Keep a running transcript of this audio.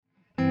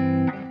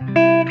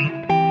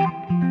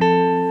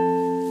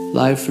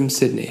Live from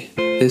Sydney,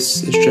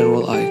 this is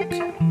General Ike,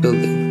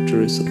 building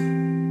Jerusalem.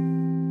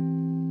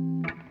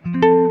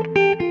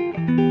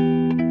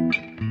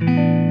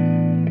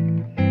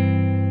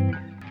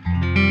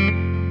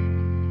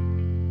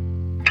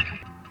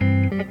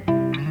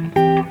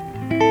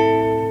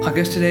 Our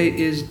guest today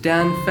is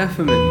Dan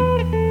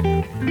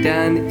Feferman.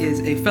 Dan is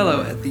a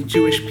fellow at the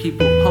Jewish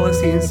People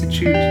Policy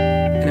Institute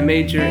and a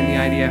major in the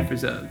IDF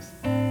reserves.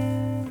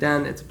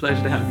 Dan, it's a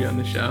pleasure to have you on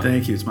the show.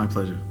 Thank you, it's my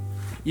pleasure.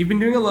 You've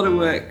been doing a lot of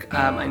work,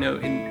 I know,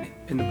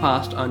 in the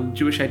past on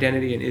Jewish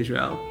identity in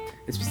Israel,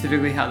 and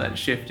specifically how that's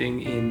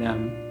shifting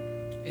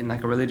in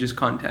like a religious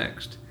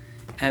context.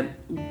 And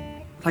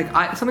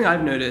something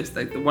I've noticed,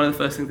 one of the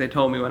first things they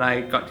told me when I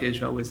got to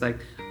Israel was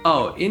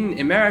in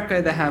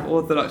America they have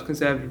Orthodox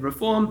conservative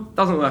reform.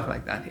 Doesn't work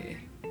like that here.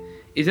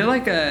 Is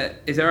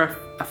there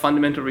a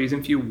fundamental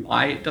reason for you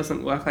why it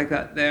doesn't work like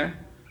that there,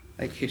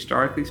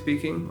 historically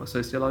speaking or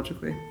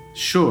sociologically?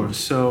 Sure.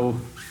 So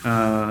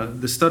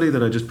the study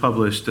that I just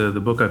published, the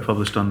book I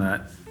published on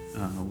that,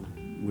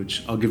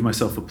 which I'll give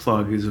myself a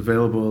plug, is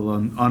available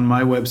on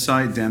my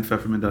website,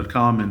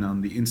 danfefferman.com, and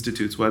on the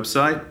Institute's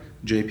website,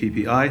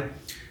 JPPI,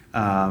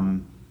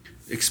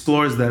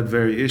 explores that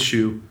very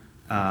issue.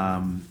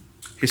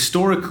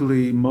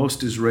 Historically,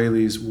 most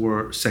Israelis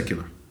were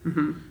secular.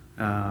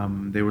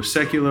 Mm-hmm. They were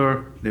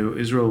secular.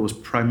 Israel was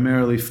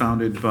primarily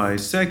founded by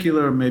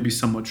secular, maybe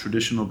somewhat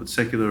traditional, but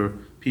secular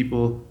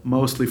people,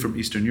 mostly from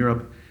Eastern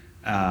Europe.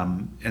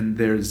 And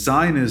their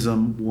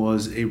Zionism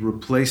was a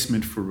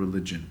replacement for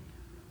religion.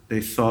 They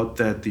thought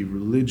that the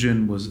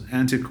religion was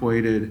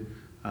antiquated,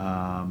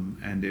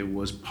 and it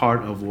was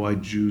part of why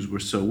Jews were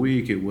so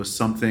weak. It was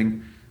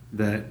something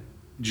that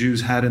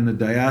Jews had in the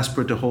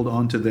diaspora to hold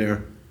on to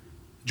their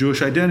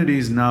Jewish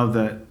identities now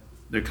that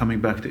they're coming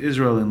back to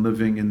Israel and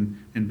living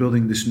and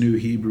building this new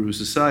Hebrew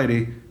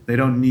society. They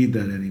don't need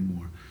that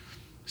anymore.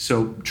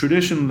 So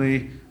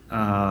traditionally,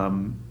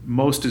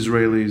 most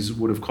Israelis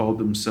would have called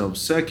themselves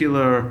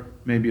secular,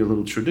 maybe a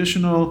little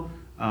traditional,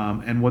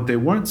 and what they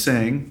weren't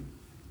saying,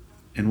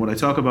 and what I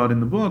talk about in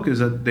the book, is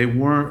that they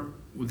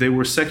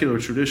were secular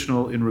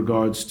traditional in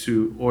regards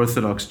to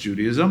Orthodox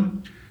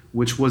Judaism,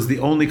 which was the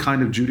only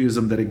kind of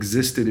Judaism that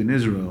existed in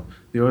Israel.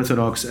 The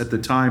Orthodox at the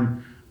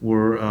time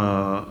were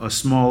a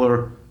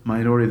smaller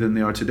minority than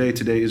they are today.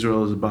 Today,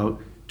 Israel is about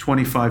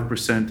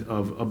 25%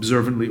 of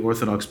observantly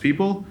Orthodox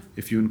people,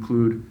 if you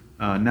include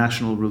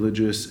national,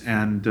 religious,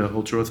 and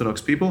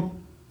ultra-Orthodox people.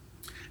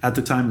 At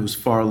the time, it was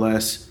far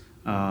less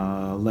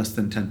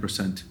than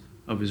 10%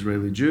 of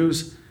Israeli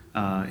Jews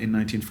in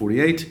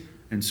 1948,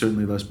 and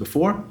certainly less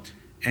before.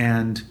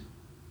 And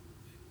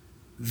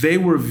they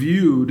were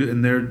viewed,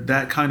 and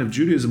that kind of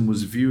Judaism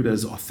was viewed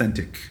as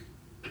authentic.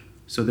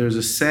 So there's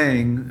a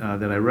saying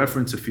that I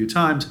reference a few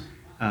times.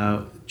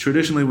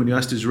 Traditionally, when you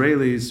asked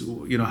Israelis,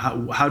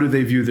 how do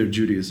they view their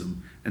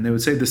Judaism? And they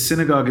would say the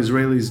synagogue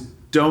Israelis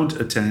don't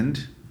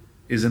attend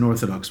is an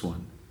Orthodox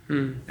one.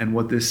 And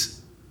what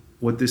this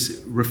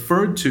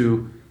referred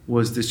to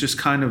was this just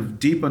kind of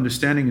deep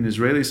understanding in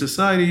Israeli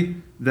society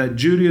that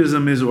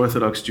Judaism is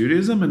Orthodox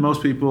Judaism, and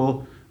most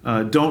people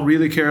don't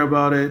really care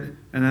about it,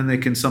 and then they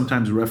can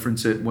sometimes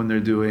reference it when they're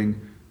doing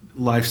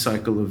life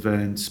cycle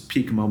events,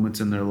 peak moments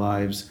in their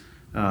lives,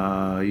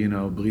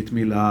 Brit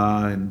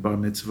Milah and Bar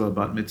Mitzvah,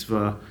 Bat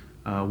Mitzvah,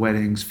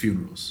 weddings,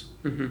 funerals.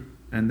 Mm-hmm.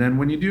 And then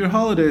when you do your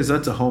holidays,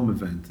 that's a home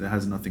event that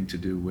has nothing to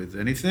do with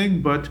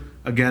anything. But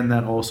again,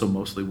 that also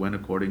mostly went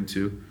according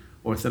to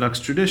Orthodox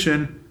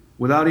tradition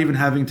without even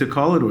having to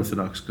call it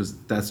Orthodox, because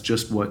that's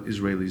just what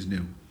Israelis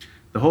knew.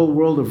 The whole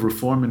world of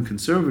Reform and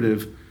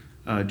Conservative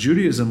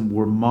Judaism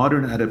were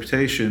modern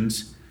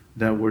adaptations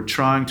that were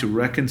trying to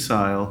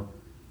reconcile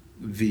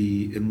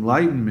the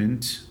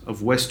Enlightenment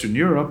of Western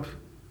Europe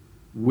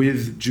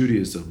with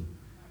Judaism.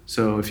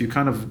 So if you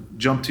kind of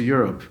jump to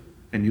Europe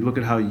and you look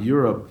at how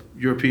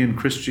European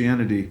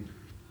Christianity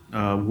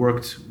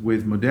worked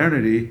with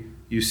modernity,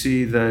 you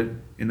see that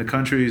in the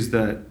countries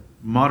that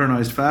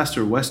modernized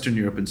faster, Western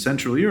Europe and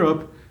Central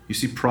Europe, you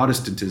see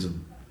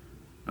Protestantism,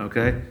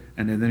 okay?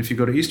 And then if you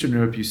go to Eastern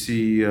Europe, you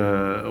see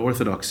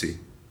Orthodox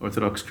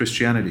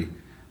Christianity.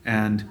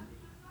 And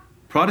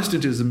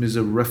Protestantism is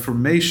a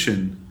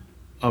reformation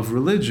of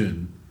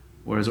religion,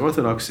 whereas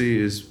Orthodoxy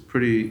is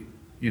pretty,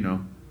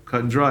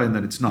 cut and dry in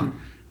that it's not.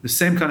 The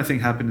same kind of thing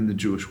happened in the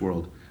Jewish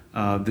world.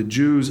 The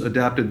Jews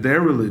adapted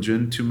their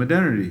religion to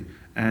modernity.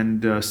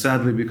 And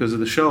sadly, because of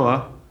the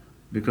Shoah,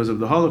 because of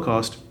the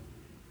Holocaust,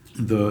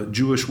 the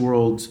Jewish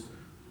worlds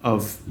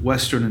of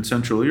Western and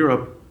Central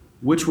Europe,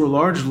 which were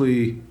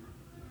largely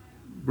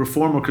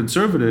Reform or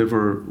conservative,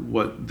 or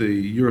what the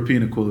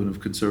European equivalent of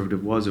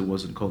conservative was, it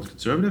wasn't called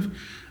conservative,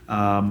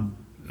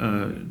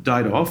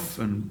 died off,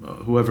 and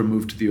whoever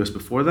moved to the US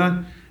before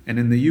that. And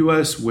in the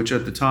US, which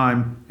at the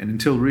time, and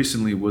until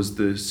recently, was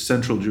the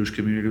central Jewish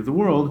community of the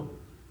world,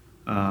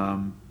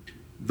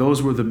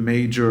 those were the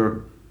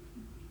major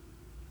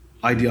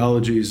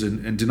ideologies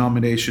and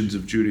denominations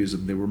of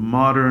Judaism. They were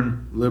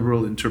modern,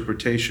 liberal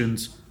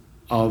interpretations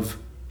of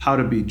how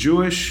to be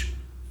Jewish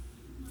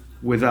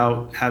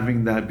without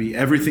having that be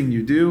everything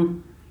you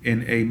do,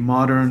 in a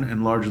modern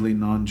and largely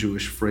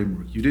non-Jewish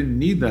framework. You didn't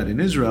need that in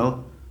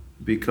Israel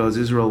because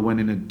Israel went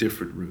in a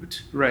different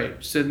route.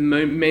 Right. So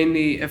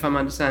mainly, if I'm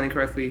understanding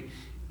correctly,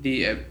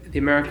 the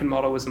American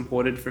model was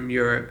imported from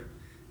Europe,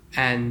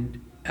 and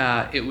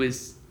it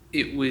was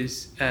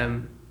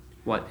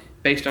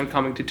based on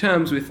coming to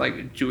terms with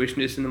like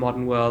Jewishness in the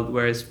modern world.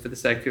 Whereas for the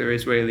secular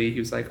Israeli, he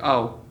was like,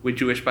 oh, we're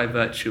Jewish by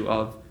virtue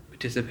of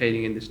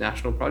participating in this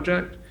national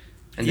project.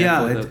 And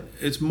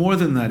it's more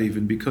than that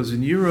even, because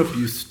in Europe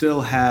you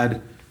still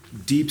had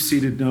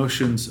deep-seated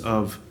notions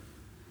of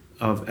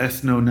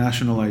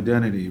ethno-national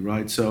identity,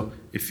 right? So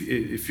if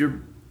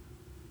you're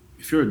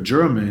a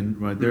German,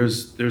 right,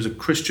 there's a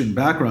Christian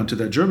background to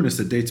that Germanness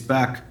that dates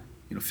back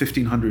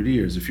 1,500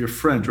 years. If you're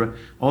French, right,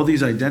 all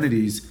these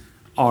identities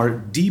are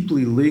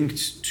deeply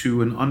linked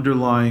to an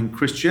underlying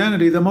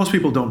Christianity that most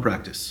people don't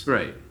practice.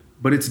 Right.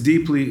 But it's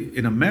deeply,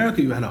 in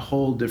America, you had a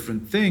whole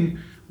different thing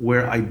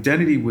where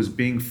identity was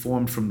being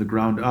formed from the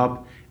ground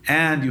up,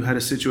 and you had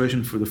a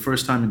situation for the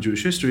first time in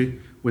Jewish history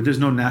where there's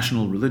no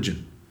national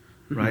religion,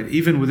 right?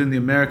 Even within the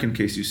American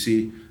case, you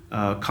see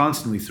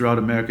constantly throughout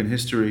American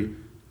history,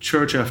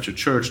 church after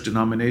church,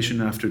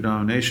 denomination after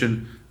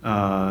denomination,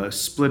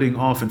 splitting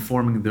off and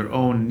forming their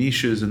own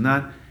niches and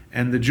that.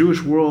 And the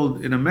Jewish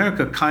world in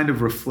America kind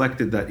of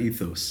reflected that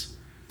ethos.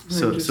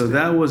 So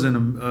that was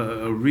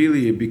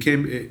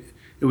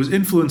it was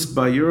influenced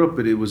by Europe,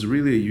 but it was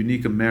really a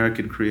unique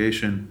American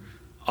creation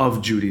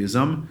of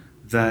Judaism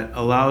that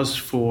allows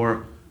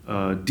for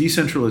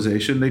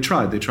decentralization. They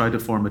tried to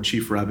form a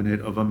chief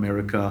rabbinate of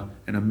America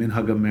and a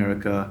Minhag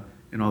America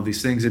and all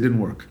these things. It didn't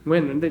work.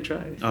 When did they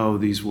try? Oh,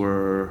 these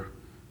were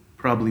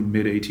probably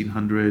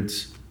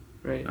mid-1800s.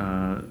 Right.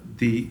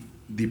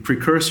 The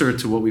precursor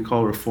to what we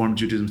call Reform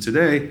Judaism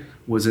today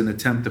was an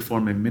attempt to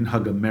form a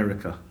Minhag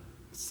America.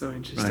 So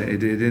interesting. Right? It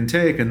didn't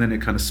take, and then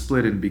it kind of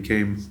split and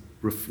became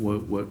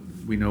what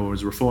we know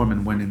as Reform,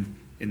 and went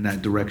in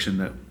that direction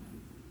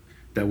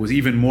that was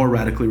even more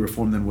radically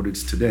Reform than what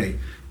it's today.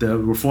 The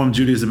Reform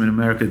Judaism in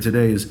America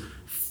today is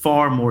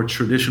far more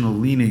traditional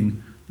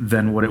leaning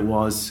than what it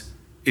was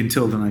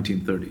until the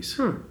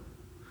 1930s.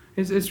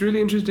 It's really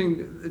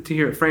interesting to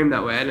hear it framed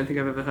that way. I don't think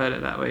I've ever heard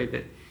it that way.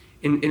 That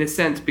in a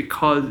sense,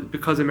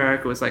 because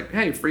America was like,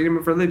 hey, freedom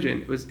of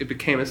religion, it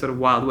became a sort of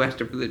Wild West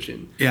of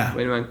religion. Yeah,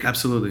 when anyone could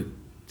absolutely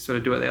sort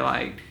of do what they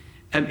liked.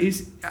 I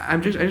just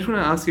want to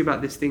ask you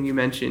about this thing you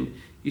mentioned.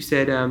 You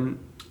said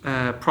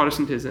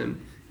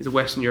Protestantism is a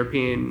Western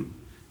European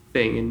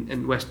thing,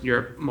 and Western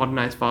Europe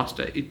modernized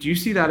faster. Do you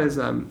see that as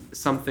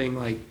something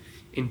like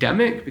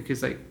endemic?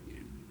 Because like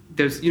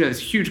there's this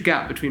huge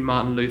gap between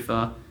Martin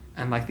Luther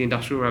and like the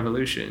Industrial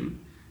Revolution.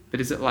 But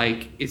is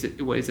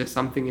there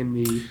something in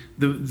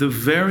the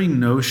very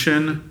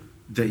notion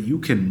that you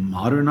can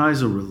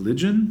modernize a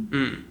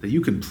religion, that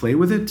you can play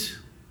with it,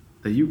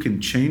 that you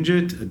can change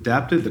it,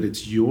 adapt it, that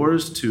it's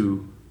yours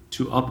to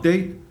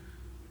update,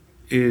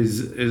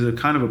 is a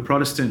kind of a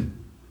Protestant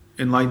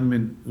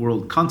Enlightenment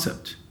world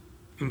concept.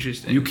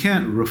 Interesting. You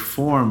can't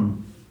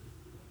reform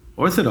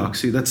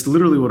orthodoxy. That's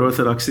literally what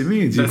orthodoxy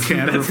means. You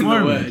can't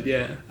reform it.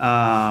 Yeah.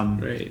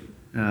 Right.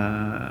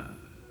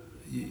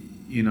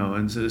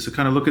 And so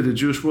kind of look at the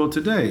Jewish world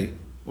today.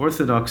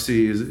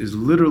 Orthodoxy is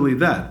literally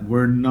that.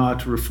 We're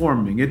not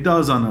reforming. It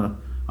does on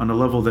a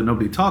level that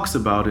nobody talks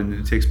about, and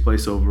it takes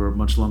place over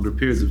much longer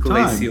periods of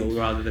time. Glacial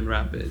rather than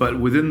rapid. But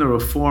within the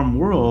Reform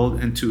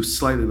world, and to a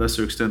slightly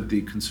lesser extent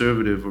the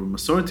conservative or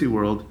Masorti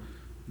world,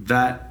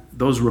 that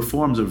those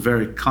reforms are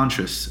very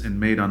conscious and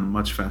made on a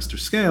much faster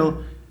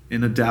scale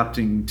in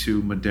adapting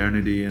to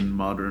modernity and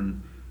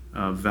modern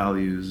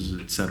values,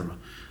 etc.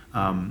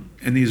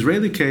 In the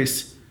Israeli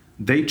case,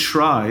 they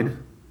tried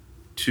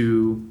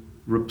to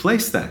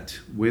replace that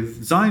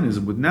with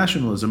Zionism, with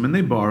nationalism, and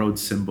they borrowed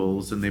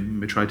symbols, and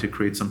they tried to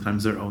create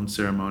sometimes their own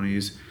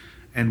ceremonies.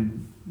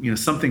 And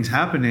something's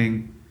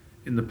happening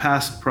in the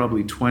past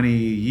probably 20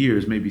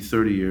 years, maybe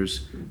 30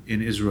 years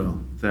in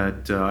Israel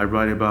that I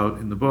write about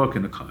in the book,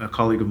 and a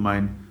colleague of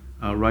mine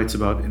writes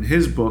about in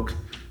his book,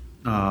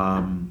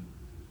 that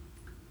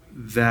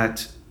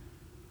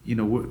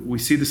we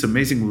see this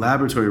amazing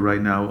laboratory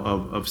right now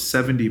of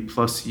 70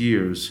 plus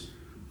years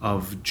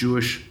of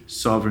Jewish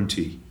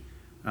sovereignty,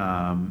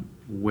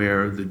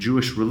 where the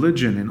Jewish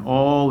religion and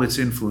all its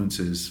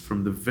influences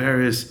from the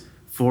various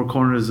four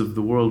corners of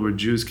the world where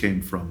Jews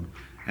came from,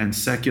 and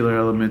secular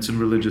elements and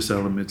religious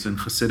elements and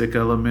Hasidic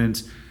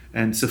elements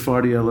and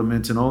Sephardi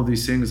elements, and all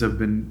these things have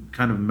been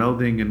kind of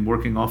melding and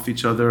working off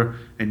each other.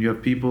 And you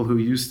have people who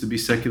used to be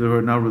secular who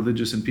are now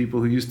religious, and people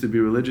who used to be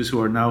religious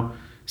who are now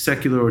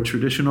secular or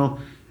traditional.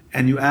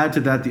 And you add to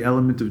that the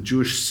element of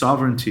Jewish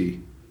sovereignty,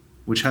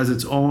 which has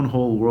its own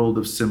whole world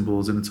of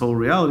symbols and its whole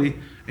reality,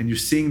 and you're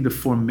seeing the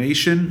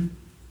formation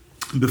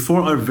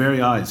before our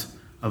very eyes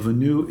of a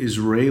new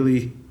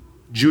Israeli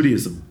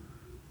Judaism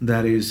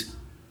that is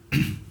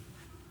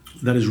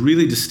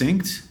really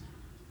distinct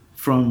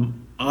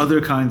from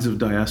other kinds of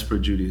diaspora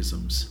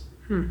Judaisms.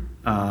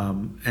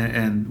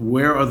 And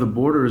where are the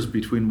borders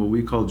between what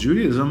we call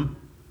Judaism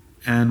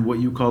and what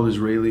you call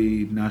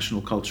Israeli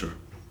national culture?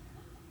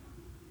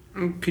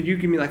 Could you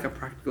give me like a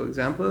practical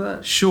example of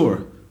that?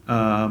 Sure.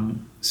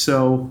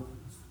 So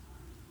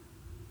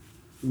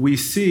we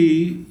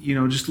see,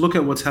 just look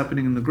at what's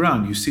happening in the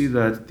ground. You see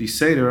that the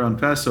Seder on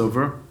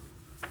Passover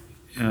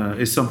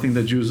is something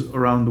that Jews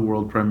around the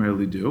world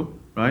primarily do,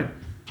 right?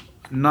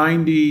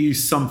 90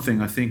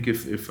 something, I think,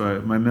 if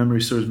my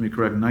memory serves me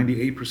correct,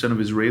 98%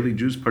 of Israeli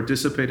Jews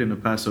participate in a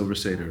Passover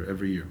Seder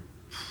every year,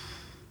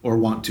 or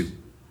want to.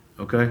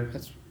 Okay.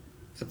 That's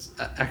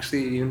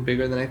actually even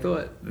bigger than I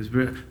thought.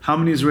 How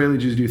many Israeli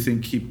Jews do you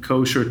think keep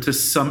kosher to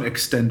some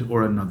extent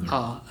or another?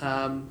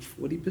 40%.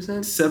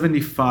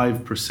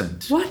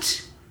 75%.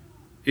 What?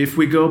 If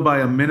we go by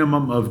a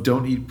minimum of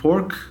don't eat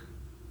pork,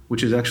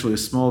 which is actually a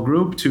small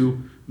group,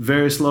 to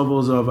various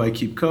levels of I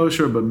keep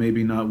kosher, but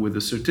maybe not with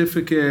a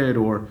certificate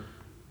or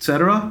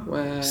etc.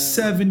 Wow.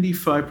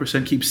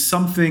 75% keep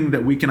something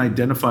that we can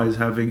identify as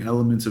having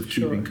elements of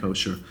keeping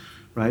kosher,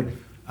 right?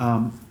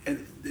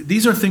 And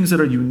these are things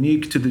that are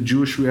unique to the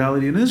Jewish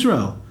reality in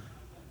Israel.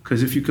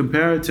 Because if you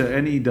compare it to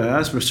any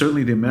diaspora,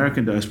 certainly the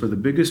American diaspora, the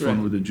biggest one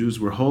where the Jews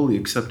were wholly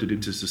accepted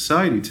into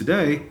society,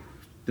 today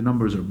the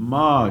numbers are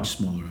much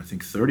smaller, I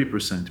think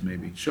 30%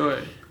 maybe. Sure.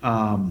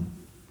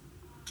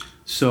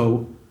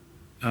 So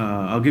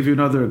I'll give you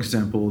another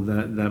example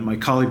that my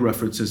colleague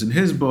references in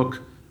his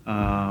book.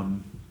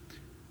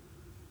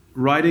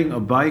 Riding a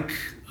bike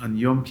on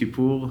Yom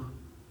Kippur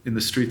in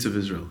the streets of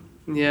Israel.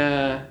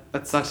 Yeah,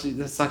 that's such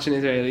an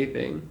Israeli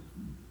thing.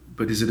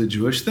 But is it a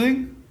Jewish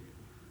thing?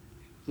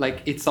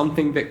 Like, it's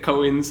something that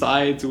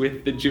coincides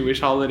with the Jewish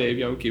holiday of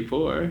Yom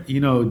Kippur.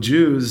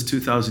 Jews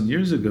 2,000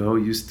 years ago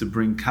used to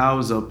bring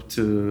cows up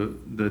to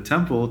the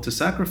temple to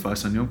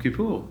sacrifice on Yom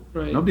Kippur.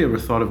 Right. Nobody ever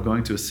thought of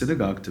going to a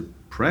synagogue to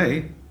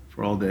pray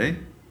for all day.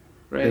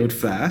 Right. They would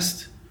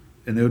fast,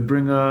 and they would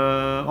bring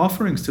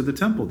offerings to the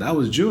temple. That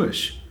was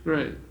Jewish.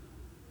 Right.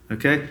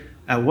 Okay?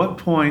 At what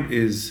point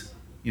is,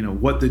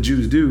 what the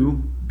Jews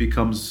do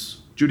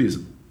becomes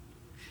Judaism?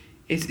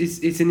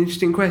 It's an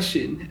interesting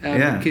question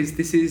because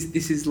this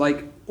is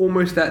like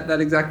almost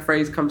that exact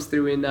phrase comes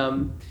through in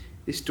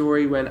this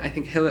story when I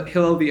think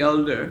Hillel the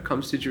Elder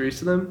comes to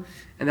Jerusalem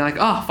and they're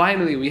like,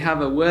 finally we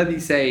have a worthy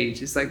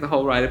sage. It's like the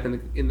whole write-up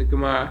in the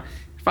Gemara.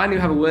 Finally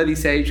we have a worthy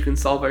sage who can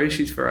solve our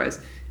issues for us.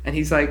 And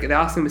he's like, they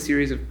ask him a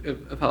series of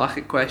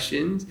halachic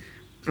questions.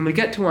 And we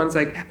get to one, it's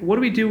like, what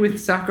do we do with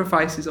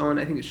sacrifices on,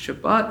 I think it's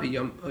Shabbat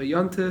or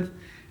Yom Tov?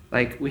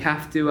 Like, we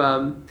have to,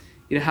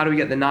 how do we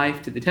get the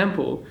knife to the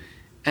temple?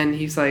 And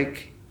he's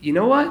like, you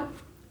know what?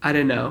 I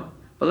don't know.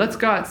 But let's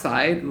go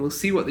outside and we'll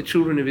see what the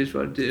children of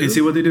Israel do. And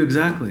see what they do,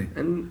 exactly.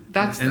 And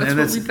that's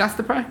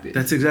the practice.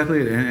 That's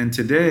exactly it. And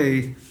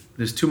today,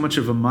 there's too much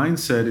of a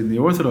mindset, in the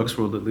Orthodox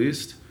world at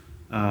least,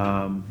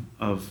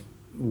 of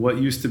what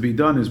used to be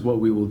done is what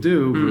we will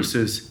do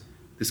versus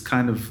this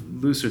kind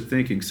of looser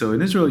thinking. So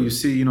in Israel, you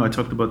see, I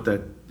talked about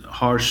that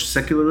harsh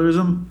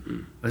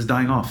secularism. That's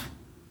dying off.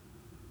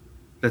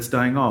 That's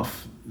dying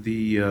off.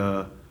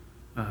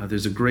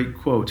 There's a great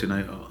quote, and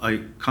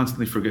I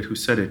constantly forget who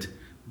said it,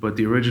 but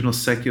the original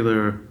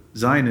secular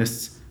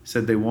Zionists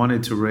said they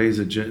wanted to raise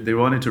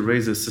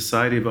a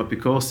society of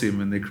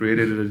apikosim, and they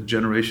created a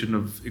generation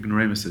of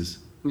ignoramuses.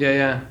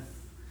 Yeah.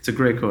 It's a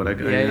great quote. I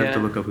have to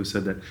look up who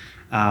said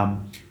that.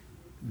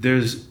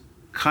 There's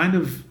kind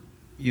of,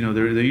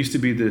 there used to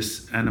be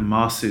this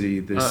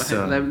animosity.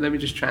 Let me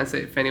just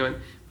translate for anyone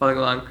following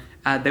along.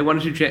 They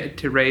wanted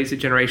to raise a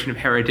generation of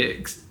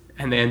heretics,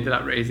 and they ended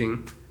up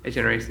raising a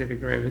generation of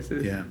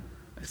ignoramuses. Yeah.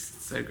 That's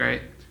so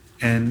great.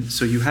 And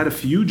so you had a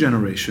few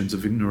generations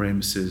of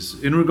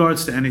ignoramuses in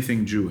regards to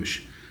anything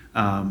Jewish.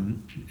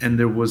 And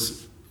there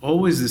was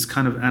always this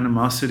kind of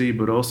animosity,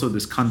 but also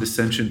this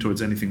condescension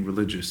towards anything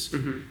religious.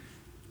 Mm-hmm.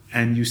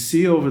 And you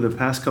see over the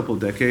past couple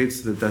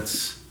decades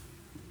that's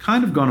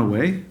kind of gone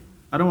away.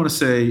 I don't want to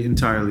say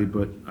entirely,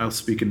 but I'll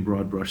speak in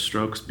broad brush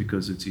strokes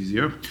because it's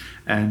easier.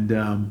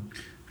 And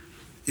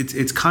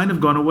it's kind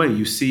of gone away.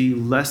 You see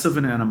less of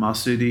an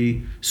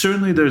animosity.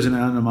 Certainly there's an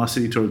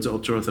animosity towards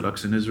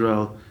ultra-Orthodox in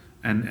Israel,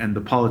 and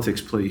the politics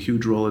play a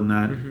huge role in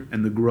that,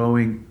 and the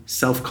growing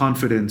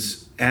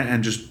self-confidence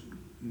and just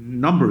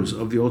numbers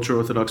of the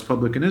ultra-Orthodox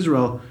public in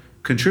Israel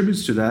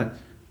contributes to that.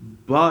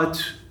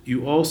 But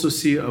you also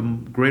see a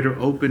greater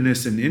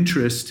openness and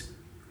interest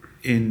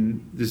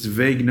in this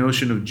vague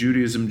notion of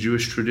Judaism,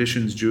 Jewish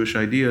traditions, Jewish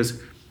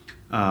ideas,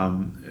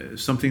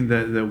 something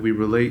that we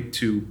relate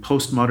to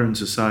postmodern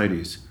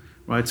societies,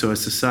 right? So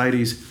as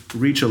societies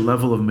reach a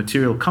level of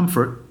material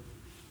comfort,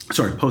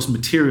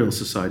 post-material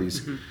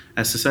societies,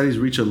 as societies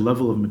reach a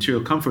level of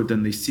material comfort,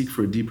 then they seek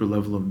for a deeper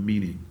level of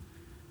meaning.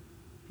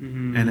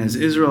 Mm-hmm. And as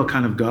Israel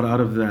kind of got out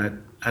of that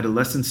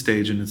adolescent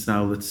stage and it's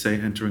now, let's say,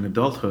 entering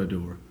adulthood,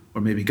 or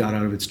maybe got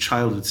out of its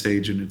childhood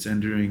stage and it's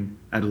entering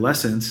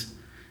adolescence,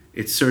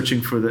 it's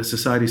searching for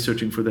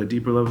that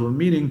deeper level of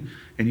meaning,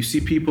 and you see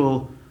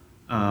people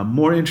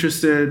more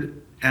interested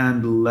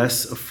and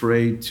less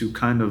afraid to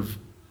kind of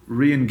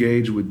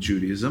re-engage with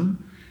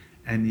Judaism.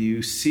 And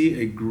you see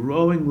a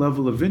growing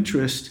level of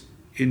interest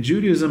in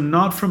Judaism,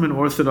 not from an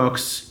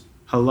Orthodox,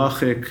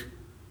 halachic,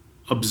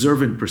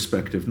 observant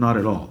perspective, not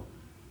at all.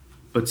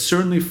 but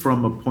certainly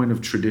from a point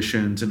of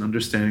traditions and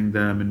understanding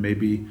them and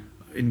maybe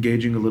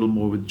engaging a little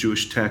more with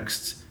Jewish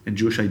texts and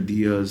Jewish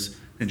ideas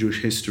and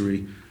Jewish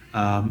history.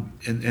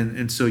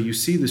 And so you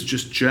see this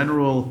just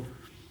general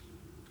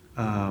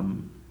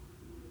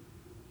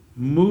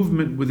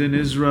movement within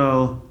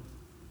Israel,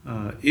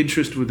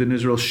 interest within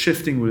Israel,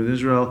 shifting within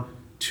Israel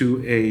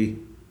to a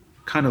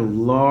kind of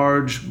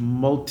large,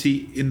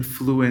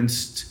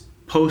 multi-influenced,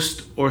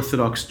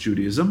 post-Orthodox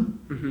Judaism.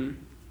 Mm-hmm.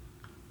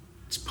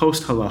 It's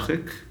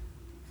post-halachic.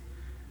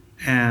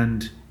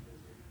 And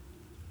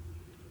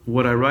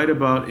what I write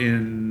about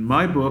in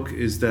my book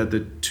is that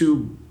the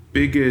two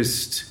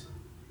biggest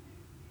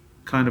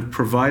kind of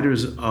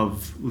providers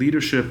of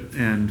leadership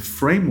and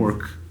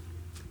framework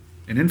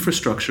and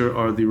infrastructure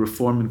are the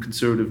Reform and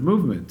conservative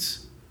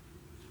movements.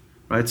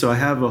 Right? So I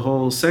have a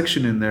whole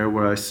section in there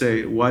where I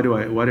say, why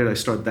did I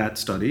start that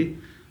study?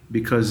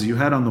 Because you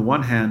had on the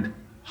one hand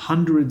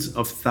hundreds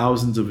of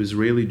thousands of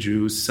Israeli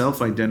Jews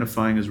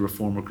self-identifying as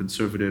Reform or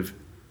conservative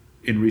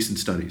in recent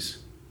studies.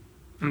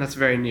 And that's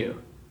very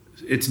new.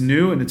 It's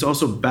new, and it's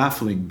also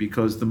baffling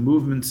because the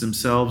movements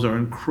themselves are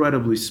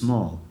incredibly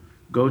small.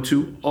 Go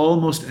to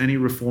almost any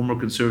Reform or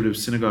conservative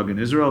synagogue in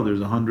Israel,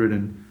 there's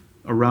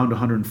around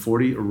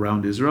 140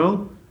 around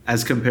Israel,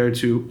 as compared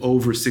to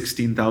over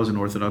 16,000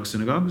 Orthodox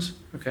synagogues.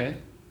 Okay.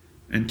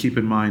 And keep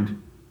in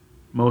mind,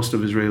 half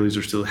of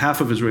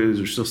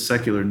Israelis are still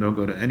secular and don't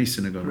go to any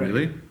synagogue, right.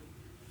 Really.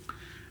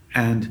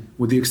 And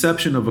with the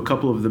exception of a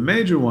couple of the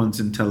major ones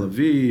in Tel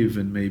Aviv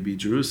and maybe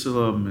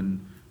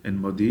Jerusalem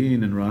and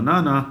Modi'in and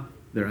Ra'anana,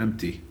 they're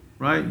empty,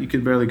 right? You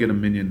can barely get a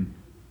minyan,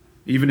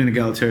 even an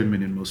egalitarian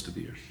minyan most of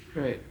the year.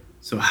 Right.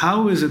 So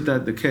how is it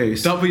that the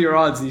case... Double your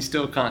odds and you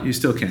still can't. You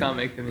still can't. Can't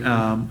make the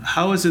minyan.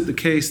 How is it the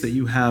case that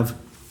you have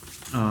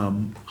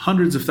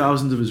hundreds of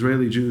thousands of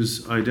Israeli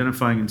Jews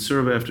identifying in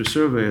survey after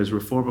survey as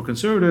Reform or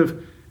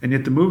conservative, and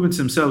yet the movements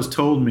themselves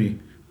told me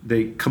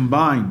they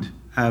combined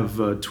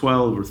have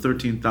 12 or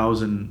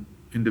 13,000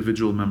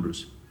 individual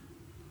members.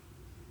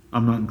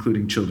 I'm not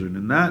including children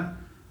in that,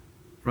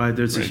 right?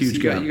 There's a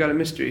huge gap. You got a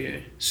mystery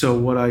here. So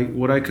what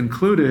I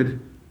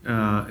concluded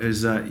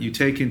is that you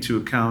take into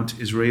account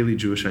Israeli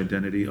Jewish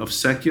identity of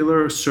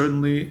secular,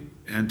 certainly,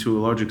 and to a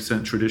large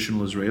extent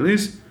traditional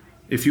Israelis.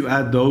 If you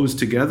add those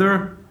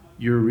together,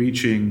 you're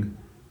reaching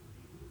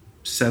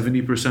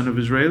 70% of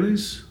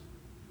Israelis.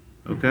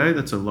 Okay,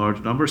 that's a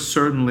large number.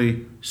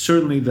 Certainly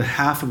the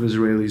half of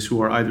Israelis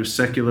who are either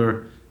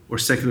secular or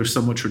secular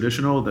somewhat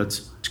traditional,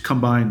 that's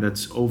combined,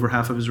 that's over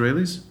half of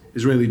Israelis.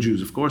 Israeli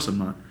Jews, of course, I'm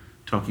not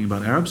talking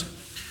about Arabs.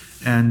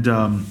 And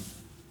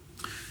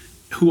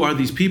who are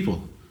these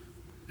people?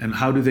 And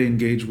how do they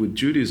engage with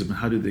Judaism? And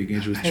how do they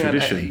engage with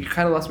tradition? You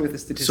kind of lost me with the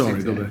statistics.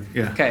 Sorry, go back.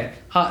 Yeah. Okay,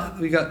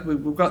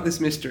 we've got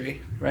this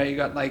mystery, right? You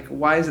got like,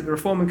 why is it the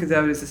Reform and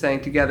Conservatives are saying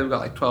together we've got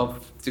like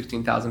 12,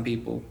 16,000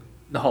 people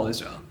in the whole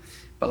Israel.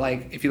 But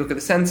like, if you look at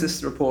the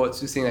census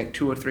reports, you're seeing like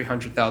 200,000 or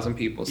 300,000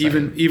 people.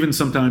 Saying, even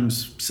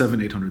sometimes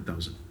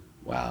 700,000-800,000.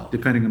 Wow.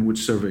 Depending on which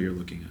survey you're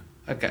looking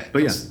at. Okay.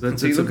 But yeah,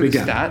 that's so you a look big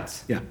at the gap.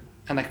 stats. Yeah.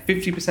 And like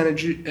 50% of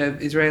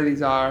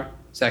Israelis are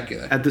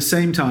secular. At the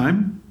same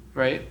time,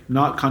 right?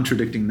 Not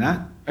contradicting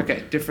that.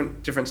 Okay,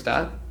 different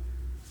stat.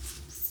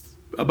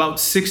 About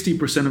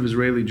 60% of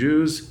Israeli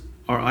Jews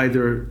are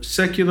either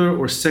secular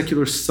or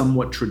secular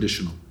somewhat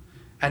traditional.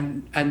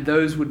 And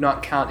those would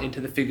not count into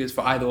the figures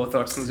for either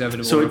Orthodox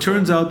conservative so or it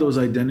turns out those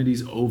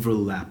identities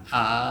overlap.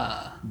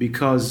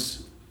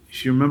 Because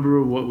if you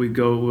remember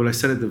what I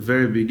said at the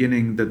very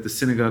beginning, that the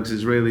synagogues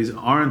Israelis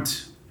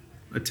aren't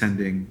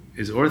attending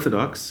is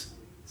Orthodox.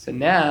 So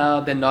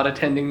now they're not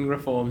attending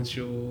Reform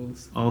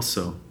shuls.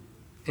 Also.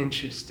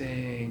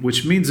 Interesting.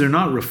 Which means they're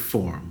not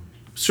Reform.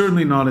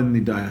 Certainly not in the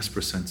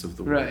diaspora sense of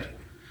the word. Right.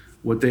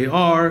 What they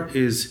are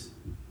is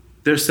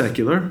they're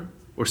secular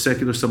or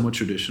secular somewhat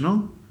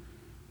traditional.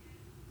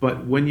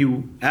 But when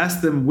you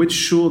ask them which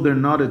shul they're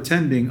not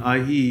attending,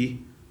 i.e.,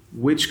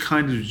 which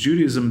kind of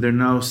Judaism they're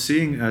now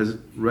seeing as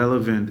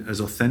relevant, as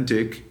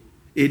authentic,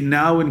 it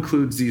now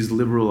includes these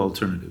liberal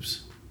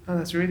alternatives. Oh,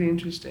 that's really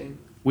interesting.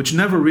 Which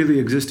never really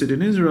existed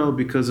in Israel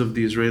because of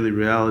the Israeli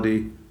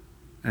reality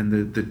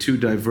and the two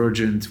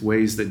divergent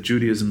ways that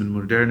Judaism and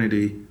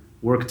modernity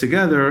worked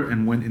together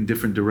and went in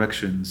different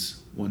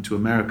directions, one to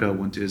America,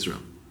 one to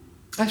Israel.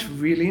 That's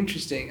really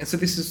interesting. And so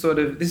this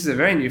is a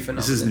very new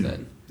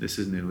phenomenon. This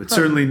is new. It's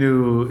certainly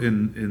new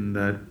in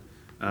that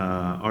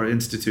our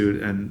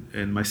institute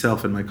and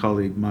myself and my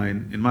colleague,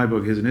 in my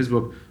book, his and his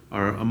book,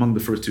 are among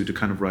the first two to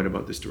kind of write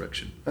about this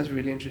direction. That's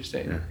really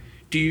interesting. Yeah.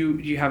 Do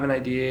you have an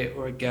idea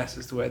or a guess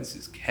as to where this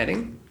is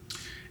heading?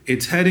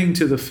 It's heading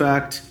to the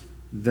fact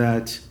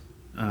that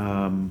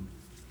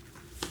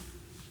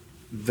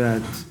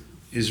that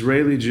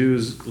Israeli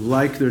Jews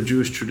like their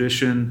Jewish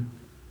tradition,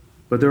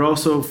 but they're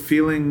also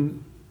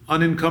feeling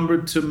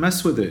unencumbered to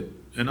mess with it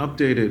and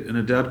update it and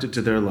adapt it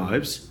to their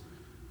lives.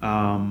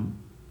 But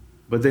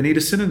they need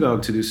a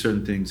synagogue to do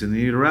certain things, and they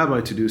need a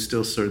rabbi to do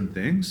still certain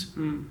things.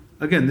 Mm.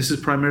 Again, this is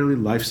primarily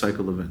life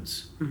cycle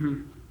events,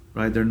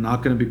 right? They're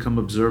not going to become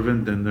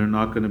observant, and they're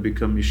not going to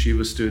become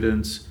yeshiva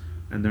students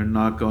and they're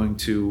not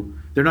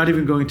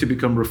even going to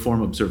become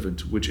Reform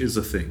observant, which is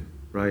a thing,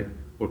 right?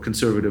 Or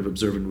conservative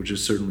observant, which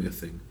is certainly a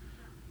thing.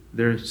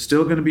 They're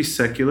still going to be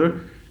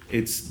secular.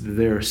 It's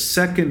their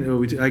second.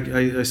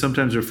 I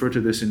sometimes refer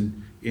to this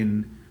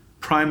in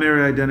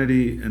primary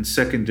identity and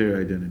secondary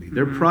identity.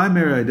 Their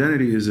primary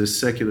identity is as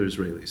secular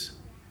Israelis,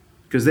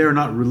 because they are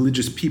not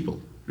religious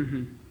people.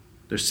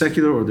 They're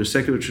secular, or they're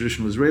secular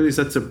traditional Israelis.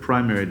 That's their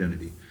primary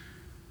identity.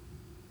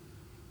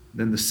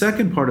 Then the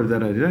second part of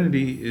that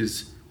identity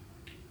is,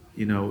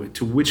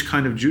 to which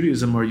kind of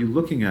Judaism are you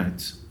looking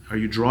at? Are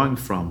you drawing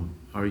from?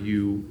 Are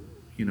you,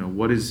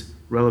 what is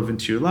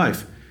relevant to your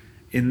life?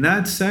 In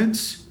that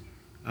sense,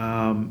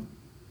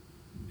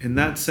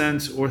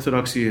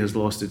 Orthodoxy has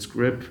lost its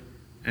grip,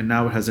 and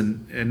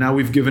now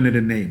we've given it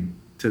a name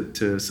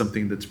to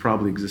something that's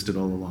probably existed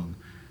all along.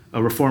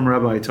 A Reform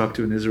rabbi I talked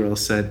to in Israel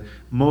said,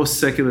 most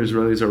secular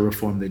Israelis are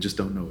Reformed, they just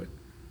don't know it.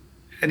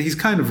 And he's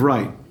kind of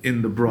right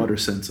in the broader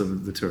sense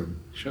of the term.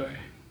 Sure.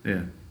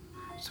 Yeah.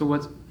 So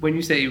when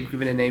you say you've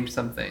given a name to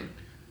something?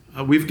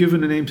 We've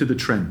given a name to the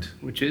trend.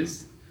 Which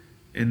is?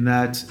 In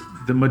that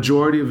the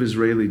majority of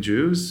Israeli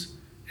Jews,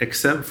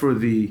 except for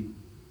the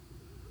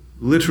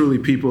literally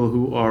people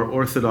who are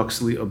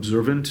orthodoxly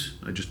observant,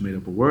 I just made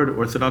up a word,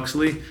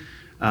 orthodoxly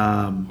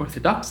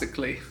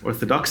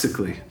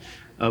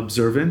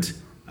observant,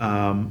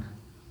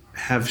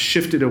 have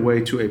shifted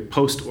away to a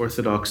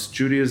post-Orthodox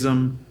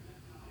Judaism.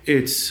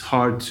 It's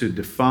hard to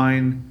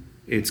define,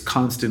 it's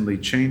constantly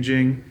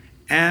changing,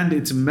 and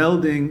it's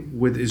melding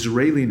with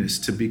Israeliness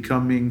to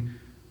becoming,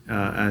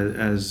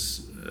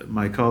 as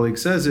my colleague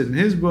says it in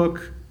his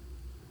book,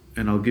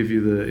 and I'll give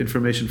you the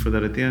information for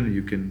that at the end, and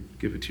you can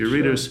give it to your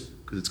readers,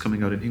 because it's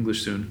coming out in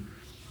English soon.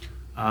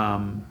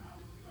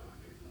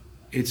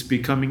 It's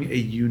becoming a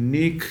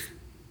unique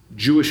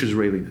Jewish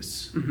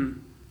Israeliness.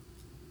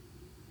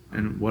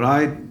 And what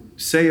I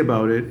say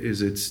about it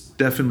is it's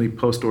definitely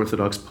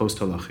post-Orthodox,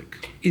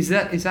 post-halachic. Is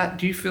that,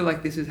 do you feel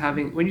like this is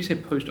having, when you say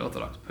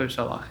post-Orthodox,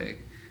 post-halachic,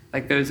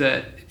 like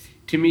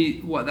to me,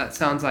 what that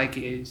sounds like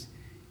is,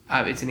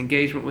 it's an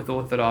engagement with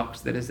Orthodox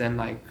that is then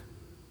like,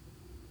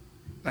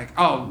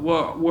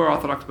 we're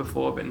Orthodox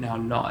before, but now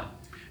not.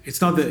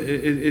 It's not that,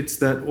 it's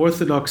that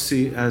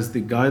Orthodoxy as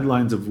the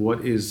guidelines of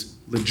what is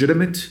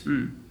legitimate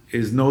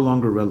is no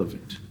longer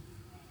relevant.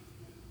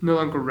 No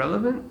longer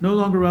relevant? No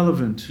longer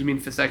relevant. You mean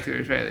for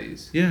secular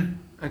Israelis? Yeah.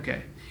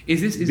 Okay.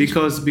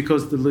 Because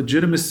the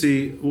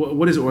legitimacy,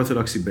 what is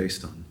Orthodoxy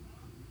based on?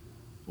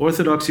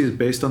 Orthodoxy is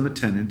based on the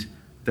tenet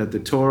that the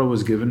Torah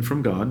was given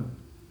from God,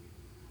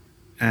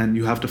 and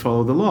you have to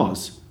follow the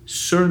laws.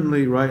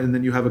 Certainly, right? And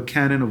then you have a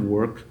canon of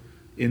work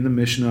in the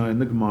Mishnah, and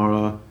the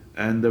Gemara,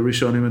 and the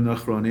Rishonim and the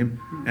Achronim,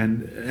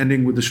 and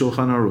ending with the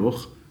Shulchan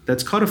Aruch,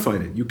 that's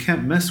codified it. You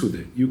can't mess with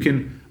it. You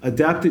can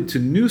adapt it to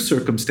new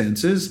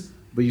circumstances,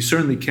 but you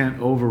certainly can't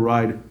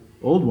override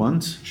old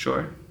ones.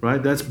 Sure.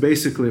 Right? That's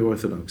basically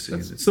Orthodoxy.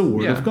 It's the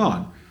Word of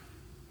God.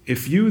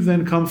 If you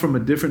then come from a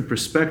different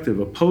perspective,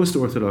 a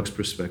post-Orthodox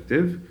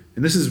perspective,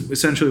 and this is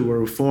essentially what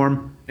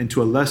Reform and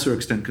to a lesser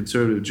extent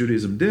conservative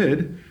Judaism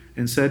did,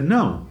 and said,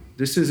 no,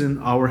 this is in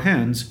our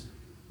hands.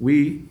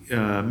 We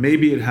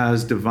maybe it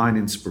has divine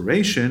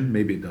inspiration,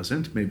 maybe it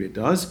doesn't, maybe it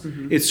does.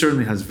 It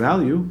certainly has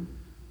value,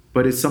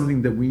 but it's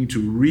something that we need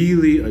to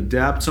really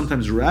adapt,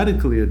 sometimes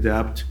radically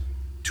adapt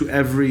to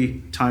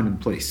every time and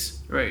place.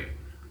 Right.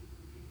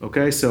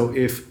 Okay, so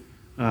if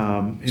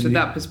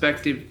that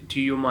perspective,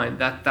 to your mind,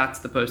 that's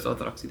the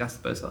post-Orthodoxy, that's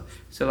the post-Orthodoxy.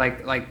 So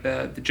like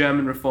the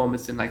German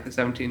reformists in like the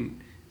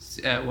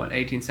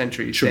 18th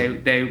century, sure.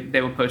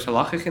 they were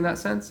post-halachic in that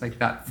sense, like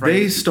that phrase.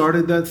 They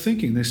started that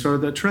thinking. They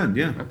started that trend.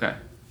 Yeah. Okay,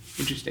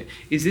 interesting.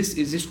 Is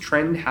this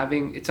trend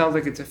having? It sounds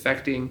like it's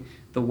affecting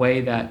the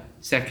way that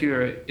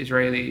secular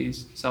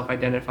Israelis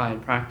self-identify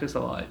and practice a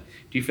lot.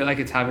 Do you feel like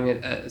it's having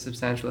a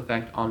substantial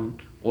effect on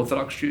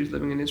Orthodox Jews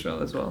living in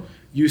Israel as well?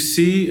 You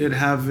see it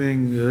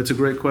having, that's a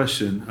great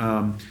question.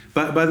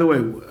 By the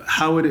way,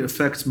 how it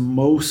affects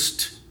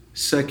most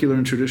secular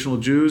and traditional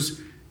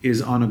Jews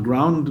is on a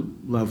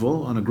ground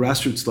level, on a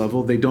grassroots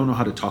level, they don't know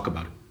how to talk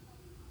about it.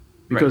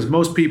 Because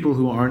most people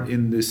who aren't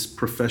in this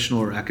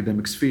professional or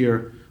academic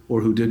sphere,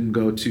 or who didn't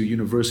go to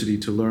university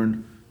to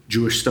learn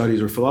Jewish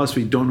studies or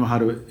philosophy, don't know how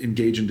to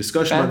engage in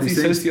discussion about these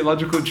things.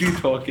 Sociological Jew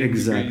talking.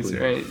 Exactly.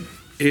 Right.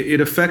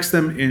 It affects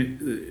them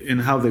in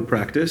how they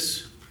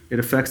practice. It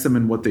affects them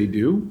in what they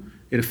do.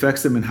 It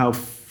affects them in how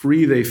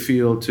free they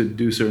feel to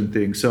do certain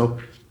things. So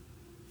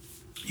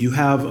you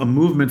have a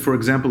movement, for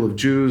example, of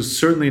Jews,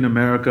 certainly in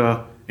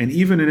America and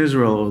even in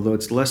Israel, although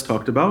it's less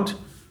talked about,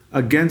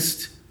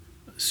 against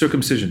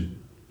circumcision.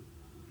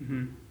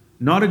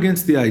 Not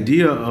against the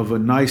idea of a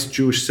nice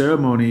Jewish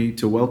ceremony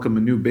to welcome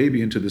a new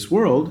baby into this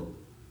world,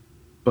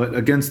 but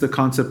against the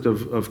concept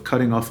of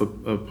cutting off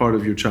a part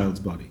of your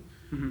child's body.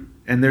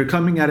 And they're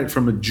coming at it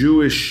from a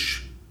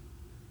Jewish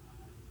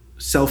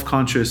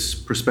self-conscious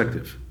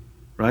perspective,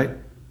 right?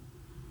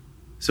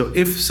 So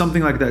if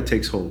something like that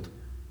takes hold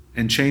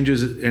and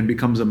changes and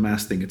becomes a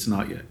mass thing, it's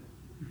not yet.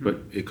 But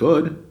it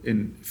could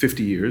in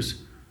 50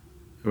 years.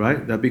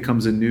 right? That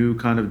becomes a new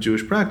kind of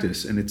Jewish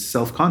practice, and it's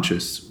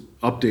self-conscious,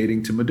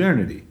 updating to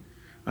modernity.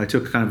 I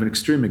took kind of an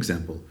extreme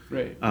example.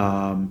 Right.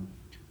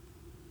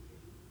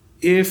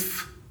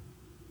 If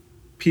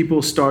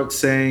people start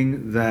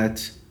saying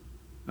that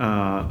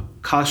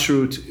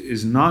kashrut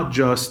is not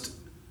just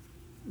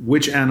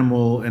which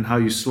animal and how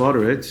you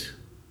slaughter it,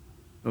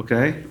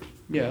 okay?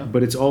 Yeah.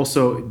 But it's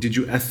also, did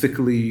you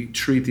ethically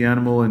treat the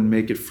animal and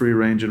make it free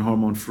range and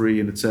hormone free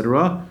and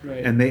etc.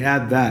 Right. And they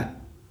add that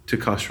to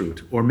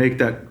kashrut, or make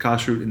that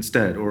kashrut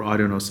instead, or I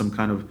don't know, some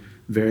kind of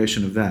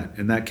variation of that,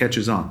 and that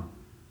catches on,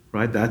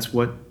 right? That's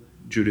what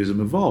Judaism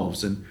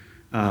evolves, and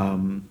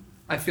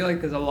I feel like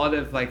there's a lot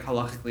of like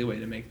halachically way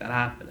to make that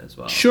happen as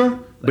well. sure.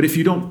 But if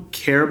you don't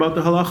care about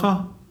the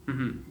halacha,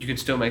 You can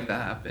still make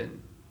that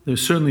happen.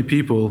 There's certainly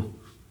people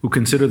who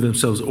consider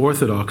themselves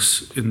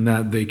orthodox in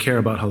that they care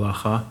about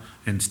halacha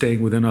and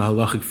staying within a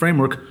halachic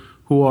framework,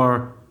 who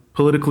are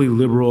politically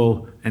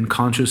liberal and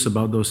conscious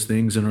about those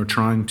things and are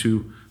trying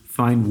to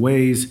find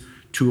ways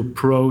to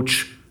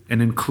approach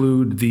and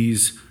include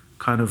these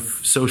kind of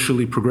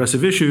socially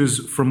progressive issues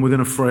from within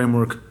a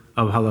framework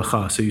of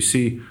halacha. So you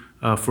see,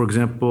 for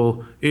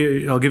example,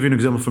 I'll give you an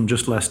example from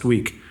just last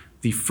week.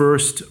 The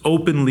first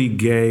openly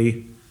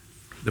gay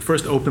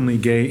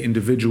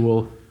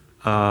individual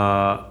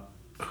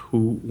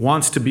who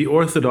wants to be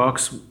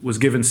Orthodox was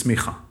given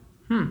smicha.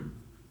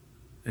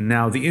 And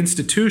now the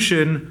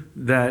institution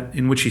that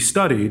in which he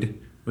studied,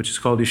 which is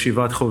called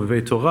Yeshivat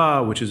Chovevei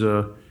Torah, which is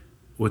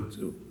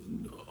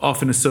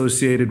often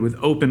associated with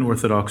open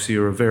orthodoxy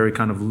or a very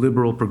kind of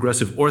liberal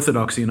progressive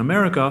orthodoxy in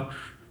America,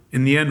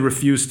 in the end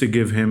refused to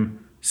give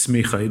him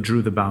smicha. It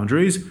drew the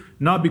boundaries,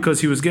 not because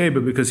he was gay,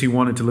 but because he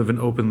wanted to live an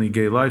openly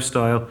gay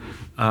lifestyle.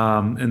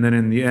 And then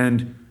in the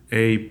end,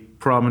 a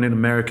prominent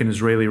American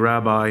Israeli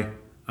rabbi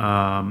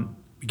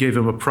gave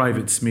him a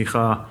private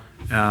smicha.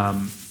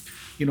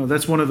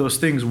 That's one of those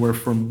things where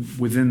from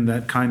within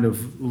that kind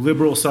of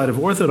liberal side of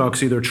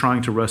orthodoxy, they're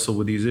trying to wrestle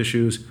with these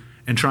issues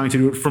and trying to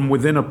do it from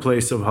within a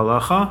place of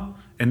halacha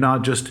and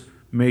not just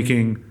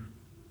making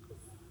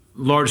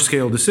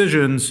large-scale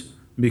decisions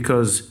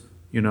because,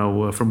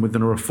 from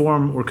within a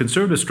reform or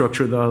conservative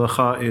structure, the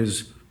halacha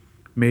is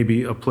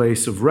maybe a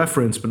place of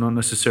reference, but not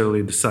necessarily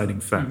a deciding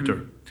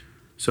factor.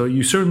 So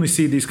you certainly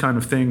see these kind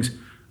of things.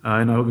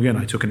 And again,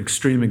 I took an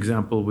extreme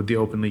example with the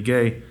openly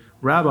gay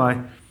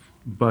rabbi,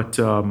 but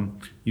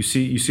you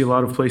see a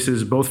lot of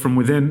places, both from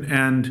within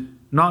and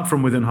not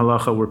from within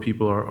halacha, where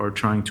people are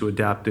trying to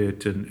adapt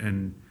it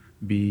and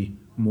be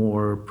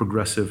more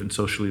progressive and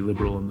socially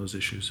liberal on those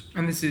issues.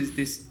 And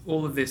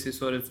all of this is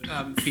sort of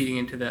feeding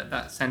into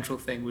that central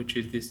thing, which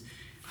is this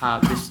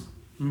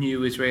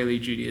new Israeli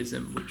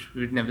Judaism, which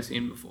we've never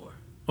seen before.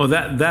 Well,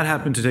 that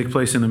happened to take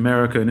place in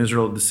America and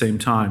Israel at the same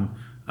time.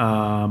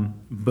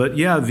 But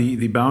yeah,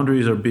 the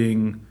boundaries are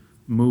being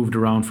moved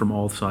around from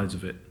all sides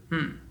of it.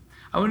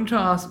 I wanted to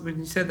ask, when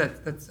you said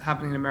that's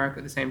happening in America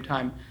at the same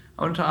time,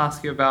 I wanted to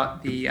ask you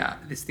about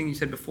this thing you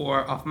said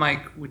before off mic,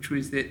 which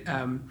was that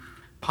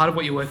part of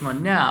what you're working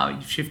on now,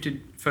 you've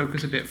shifted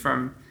focus a bit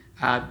from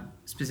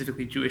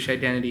specifically Jewish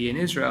identity in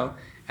Israel,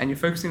 and you're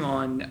focusing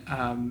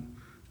on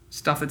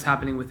stuff that's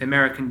happening with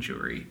American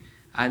Jewry.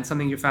 And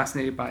something you're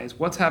fascinated by is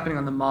what's happening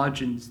on the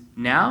margins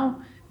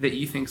now that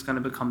you think is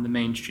going to become the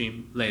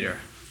mainstream later.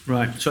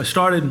 Right. So I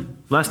started,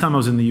 last time I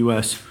was in the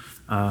U.S.,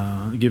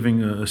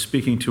 giving a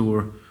speaking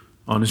tour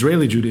on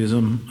Israeli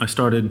Judaism. I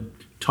started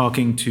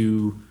talking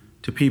to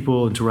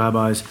people and to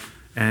rabbis,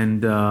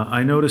 and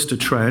I noticed a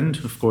trend.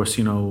 Of course,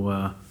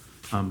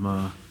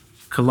 I'm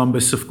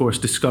Columbus, of course,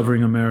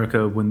 discovering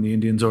America when the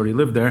Indians already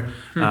lived there,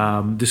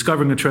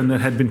 discovering a trend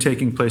that had been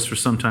taking place for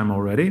some time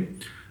already,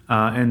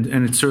 and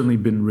it's certainly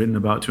been written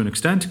about to an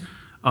extent,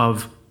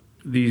 of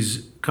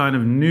these kind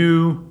of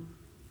new,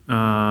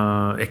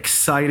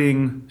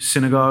 exciting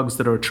synagogues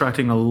that are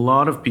attracting a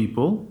lot of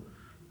people,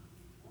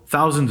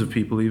 thousands of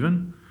people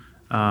even.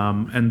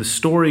 And the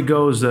story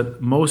goes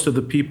that most of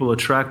the people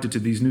attracted to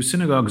these new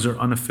synagogues are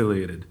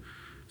unaffiliated.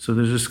 So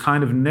there's this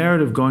kind of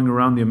narrative going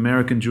around the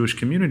American Jewish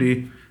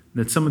community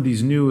that some of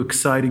these new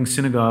exciting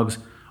synagogues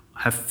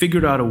have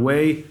figured out a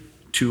way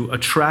to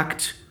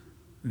attract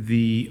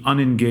the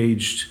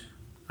unengaged,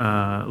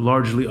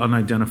 largely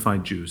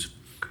unidentified Jews.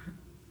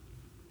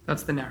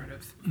 That's the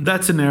narrative.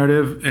 That's a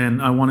narrative,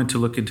 and I wanted to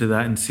look into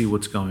that and see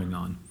what's going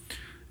on.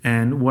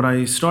 And what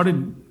I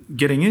started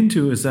getting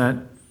into is that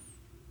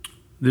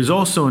there's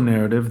also a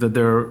narrative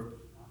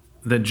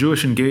that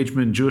Jewish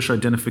engagement, Jewish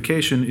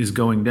identification is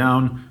going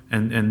down,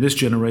 and this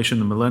generation,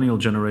 the millennial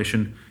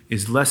generation,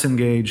 is less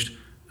engaged,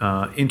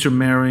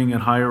 intermarrying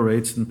at higher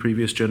rates than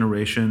previous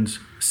generations,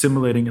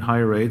 assimilating at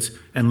higher rates,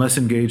 and less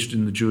engaged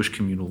in the Jewish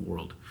communal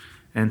world.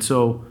 And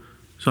so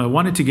I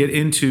wanted to get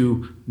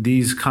into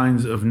these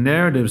kinds of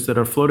narratives that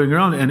are floating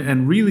around,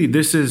 and really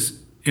this is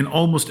in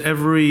almost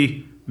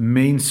every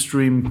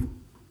mainstream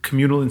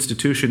communal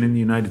institution in the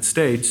United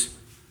States.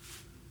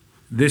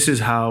 This is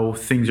how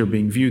things are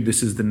being viewed.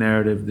 This is the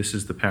narrative. This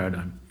is the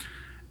paradigm.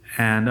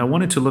 And I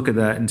wanted to look at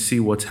that and see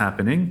what's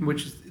happening.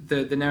 Which is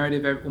the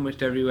narrative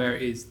almost everywhere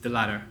is the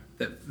latter,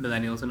 that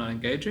millennials are not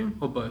engaging,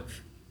 or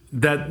both?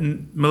 That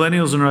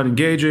millennials are not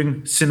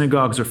engaging,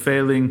 synagogues are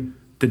failing,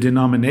 the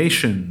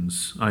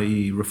denominations,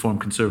 i.e. Reform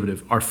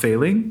Conservative, are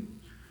failing,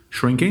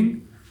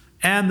 shrinking,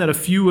 and that a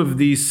few of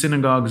these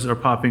synagogues are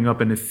popping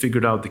up and have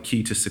figured out the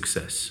key to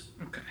success.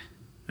 Okay.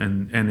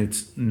 And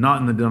it's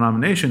not in the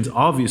denominations,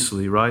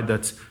 obviously, right?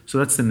 That's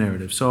the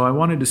narrative. So I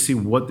wanted to see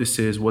what this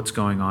is, what's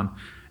going on.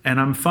 And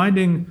I'm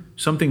finding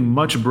something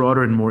much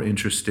broader and more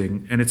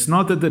interesting. And it's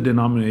not that the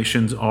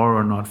denominations are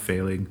or not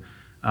failing.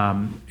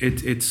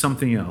 It's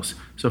something else.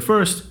 So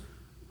first,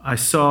 I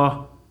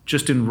saw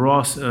just in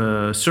raw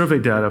survey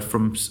data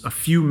from a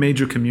few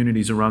major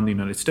communities around the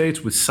United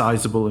States with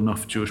sizable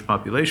enough Jewish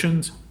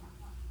populations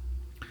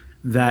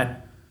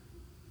that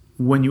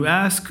when you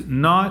ask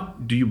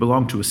not do you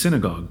belong to a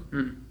synagogue,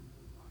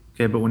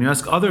 okay, but when you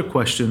ask other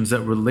questions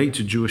that relate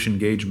to Jewish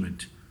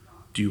engagement,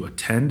 do you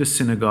attend a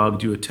synagogue?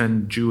 Do you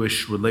attend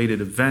Jewish related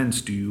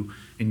events? Do you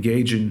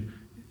engage in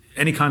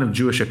any kind of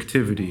Jewish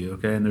activity?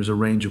 Okay, and there's a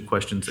range of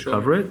questions that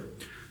cover it.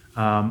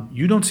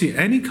 You don't see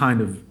any kind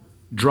of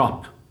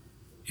drop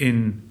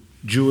in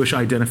Jewish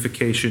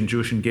identification,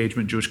 Jewish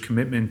engagement, Jewish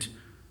commitment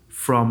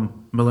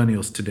from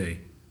millennials today,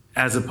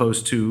 as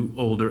opposed to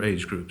older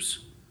age groups.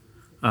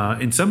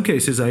 In some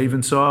cases, I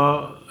even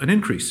saw an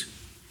increase.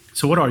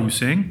 So what are you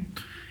saying?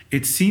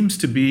 It seems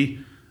to be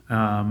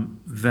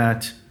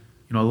that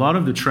a lot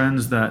of the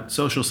trends that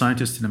social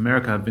scientists in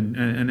America have been,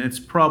 and it's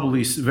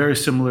probably very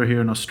similar here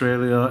in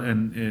Australia,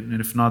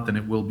 and if not, then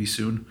it will be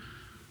soon.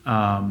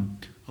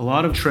 A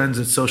lot of trends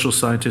that social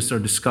scientists are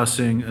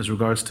discussing as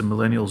regards to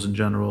millennials in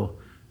general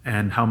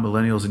and how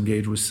millennials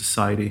engage with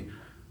society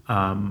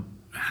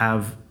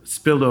have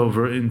spilled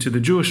over into the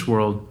Jewish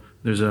world.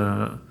 There's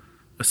a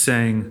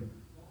saying,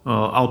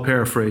 I'll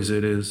paraphrase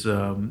it, is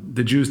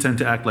the Jews tend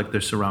to act like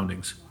their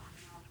surroundings.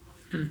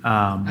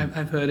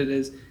 I've heard it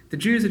as the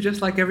Jews are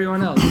just like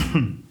everyone else,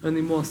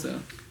 only more so.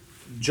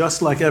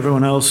 Just like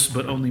everyone else,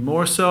 but only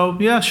more so.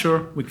 Yeah,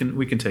 sure, we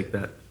can take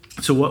that.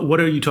 So what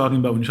are you talking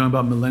about when you're talking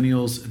about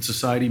millennials and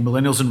society,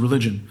 millennials and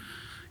religion?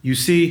 You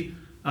see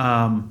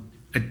a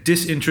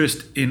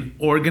disinterest in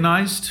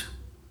organized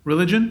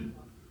religion,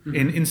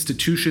 in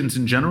institutions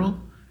in general,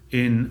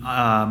 in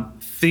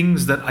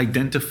things that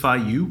identify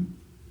you,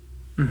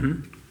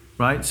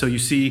 right? So you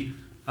see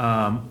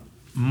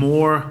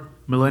more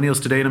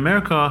millennials today in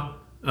America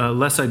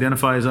less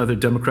identify as either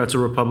Democrats or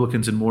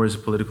Republicans and more as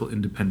political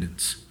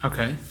independence.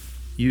 Okay.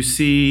 You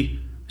see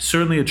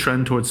certainly a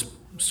trend towards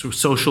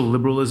social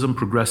liberalism,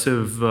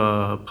 progressive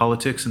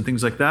politics and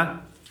things like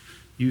that.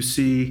 You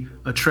see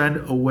a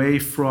trend away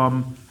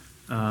from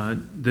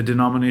the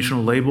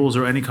denominational labels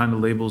or any kind of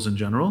labels in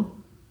general.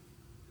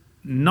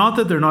 Not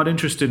that they're not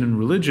interested in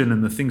religion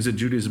and the things that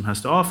Judaism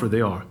has to offer,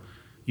 they are.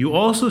 You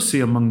also see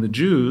among the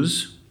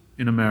Jews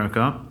in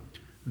America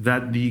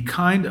that the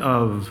kind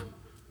of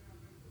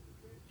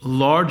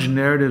large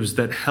narratives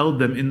that held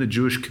them in the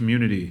Jewish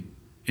community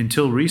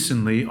until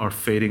recently are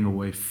fading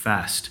away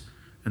fast.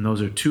 And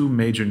those are two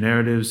major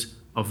narratives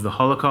of the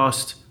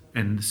Holocaust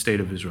and the State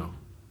of Israel.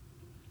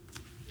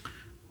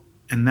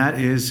 And that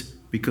is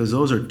because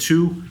those are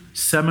two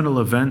seminal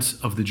events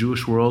of the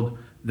Jewish world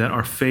that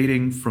are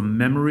fading from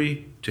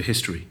memory to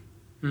history.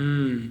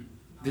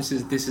 This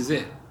is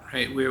it,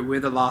 right? We're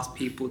the last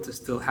people to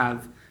still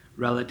have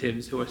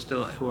relatives who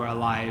are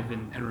alive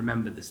and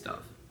remember this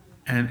stuff.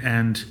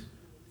 And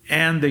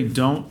they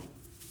don't.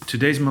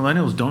 Today's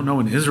millennials don't know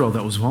an Israel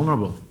that was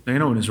vulnerable. They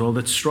know an Israel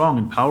that's strong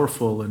and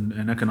powerful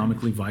and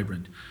economically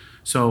vibrant.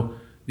 So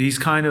these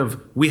kind of,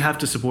 we have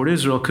to support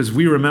Israel because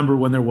we remember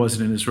when there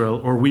wasn't an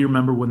Israel, or we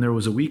remember when there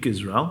was a weak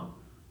Israel,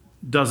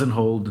 doesn't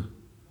hold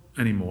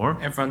anymore.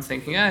 Everyone's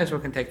thinking, Israel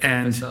can take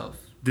care of itself.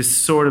 This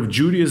sort of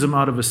Judaism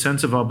out of a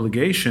sense of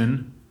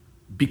obligation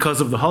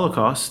because of the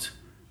Holocaust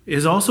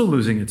is also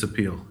losing its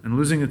appeal, and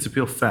losing its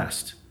appeal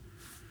fast.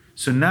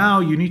 So now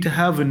you need to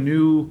have a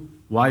new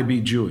why be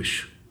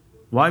Jewish.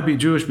 Why be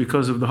Jewish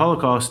because of the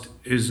Holocaust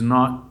is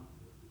not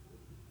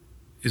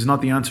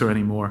the answer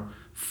anymore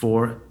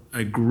for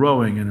a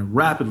growing and a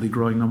rapidly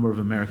growing number of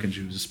American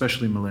Jews,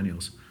 especially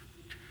millennials.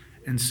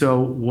 And so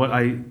what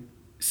I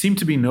seem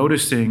to be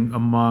noticing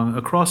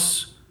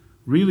across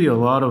really a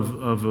lot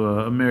of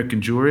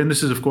American Jewry, and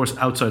this is of course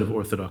outside of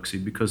Orthodoxy,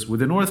 because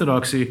within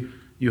Orthodoxy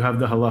you have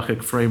the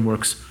halachic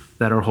frameworks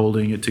that are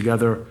holding it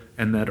together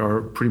and that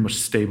are pretty much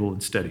stable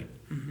and steady.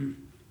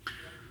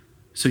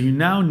 So you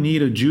now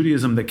need a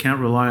Judaism that can't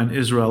rely on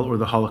Israel or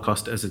the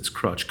Holocaust as its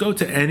crutch. Go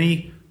to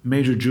any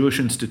major Jewish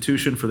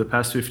institution for the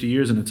past 50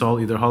 years and it's all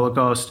either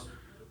Holocaust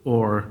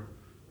or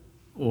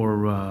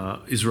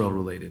Israel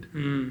related.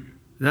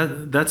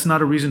 That's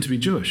not a reason to be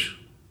Jewish.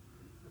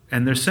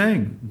 And they're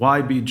saying,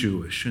 why be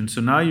Jewish? And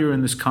so now you're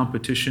in this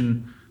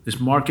competition, this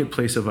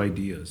marketplace of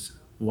ideas.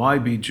 Why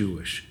be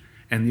Jewish?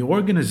 And the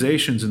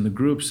organizations and the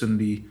groups and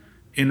the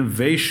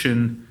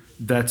innovation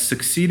that's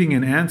succeeding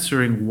in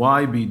answering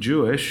why be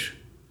Jewish,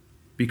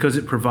 because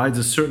it provides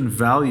a certain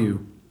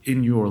value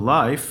in your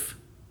life,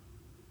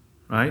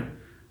 right?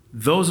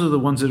 Those are the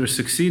ones that are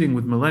succeeding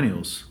with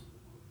millennials.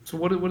 So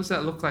what does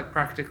that look like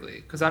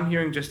practically? Because I'm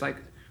hearing just like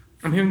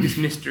I'm hearing this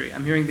mystery.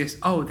 I'm hearing this,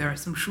 oh, there are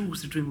some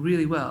shuls that are doing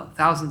really well,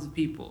 thousands of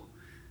people.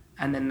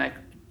 And then like,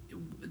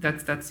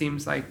 that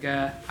seems like,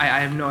 I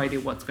have no idea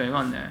what's going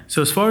on there.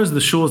 So as far as the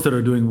shuls that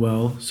are doing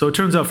well, so it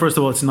turns out, first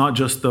of all, it's not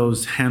just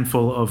those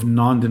handful of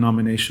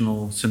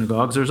non-denominational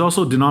synagogues. There's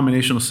also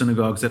denominational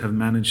synagogues that have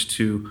managed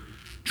to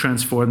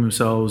transform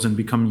themselves and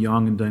become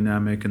young and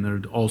dynamic, and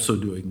they're also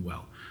doing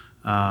well.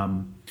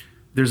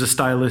 There's a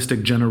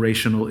stylistic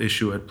generational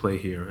issue at play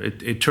here.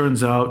 It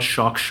turns out,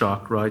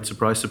 shock, right?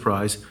 Surprise,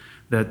 surprise,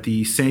 that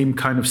the same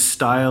kind of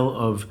style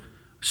of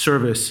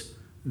service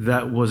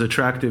that was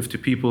attractive to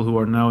people who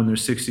are now in their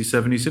 60s,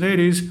 70s, and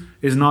 80s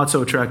is not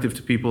so attractive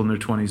to people in their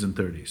 20s and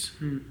 30s.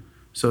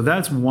 So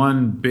that's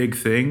one big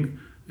thing.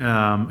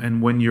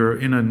 And when you're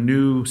in a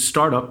new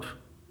startup,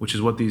 which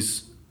is what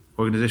these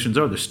organizations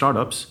are, they're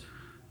startups,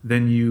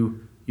 then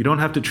you don't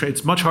have to,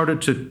 it's much harder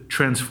to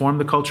transform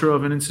the culture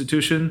of an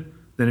institution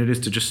than it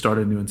is to just start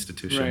a new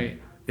institution. Right.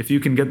 If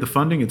you can get the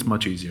funding, it's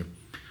much easier.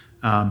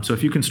 So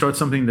if you can start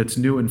something that's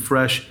new and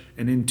fresh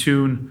and in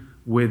tune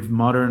with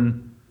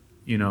modern,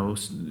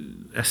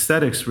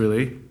 aesthetics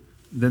really,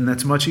 then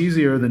that's much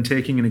easier than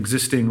taking an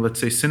existing, let's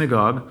say,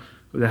 synagogue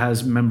that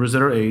has members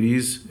that are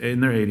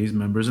in their 80s,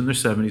 members in their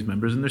 70s,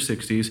 members in their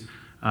 60s,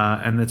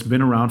 and that's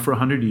been around for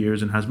 100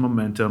 years and has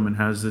momentum and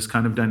has this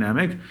kind of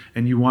dynamic,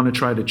 and you want to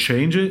try to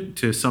change it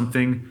to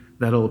something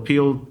that'll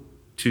appeal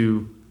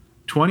to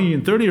 20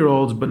 and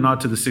 30-year-olds, but not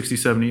to the 60,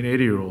 70, and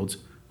 80-year-olds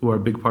who are a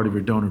big part of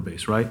your donor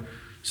base, right?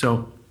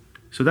 So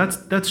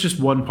that's just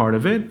one part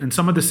of it. And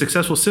some of the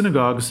successful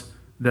synagogues,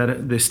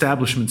 that the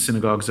establishment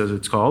synagogues, as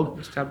it's called.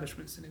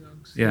 Establishment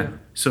synagogues. Yeah.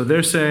 So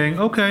they're saying,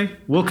 okay,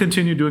 we'll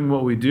continue doing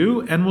what we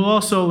do, and we'll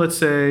also, let's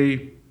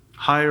say,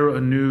 hire a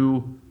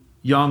new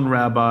young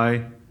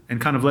rabbi and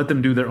kind of let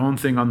them do their own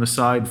thing on the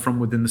side from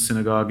within the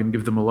synagogue and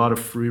give them a lot of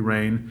free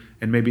reign,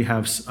 and maybe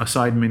have a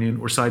side minion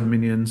or side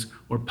minions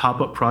or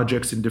pop-up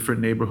projects in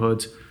different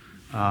neighborhoods.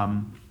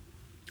 A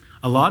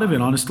lot of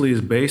it, honestly,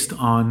 is based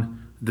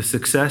on the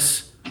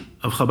success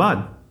of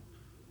Chabad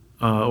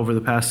over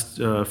the past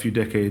few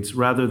decades.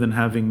 Rather than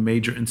having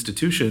major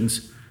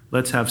institutions,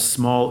 let's have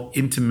small,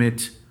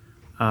 intimate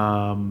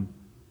kind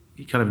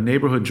of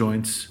neighborhood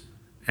joints,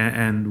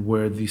 and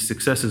where the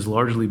success is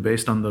largely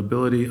based on the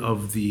ability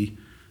of the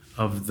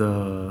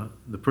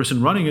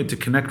person running it to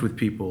connect with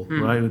people,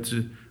 right?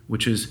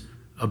 Which is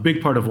a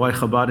big part of why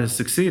Chabad has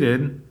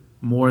succeeded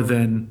more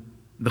than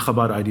the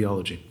Chabad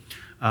ideology.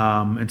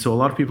 And so a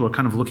lot of people are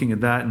kind of looking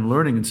at that and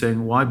learning and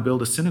saying, why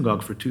build a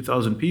synagogue for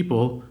 2,000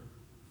 people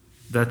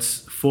that's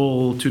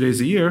full 2 days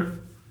a year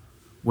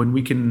when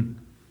we can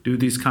do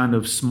these kind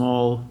of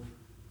small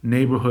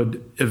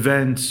neighborhood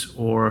events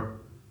or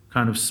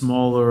kind of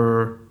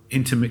smaller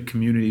intimate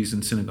communities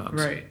and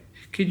synagogues? Right.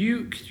 Could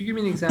you give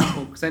me an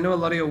example? Because I know a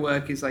lot of your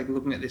work is like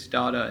looking at this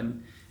data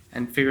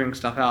and figuring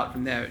stuff out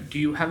from there. Do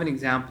you have an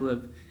example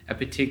of a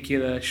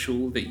particular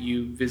shul that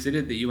you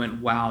visited that you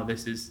went, wow,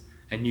 this is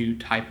a new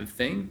type of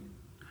thing?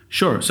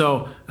 Sure.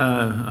 So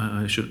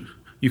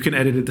you can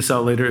edit this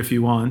out later if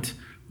you want,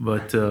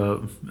 but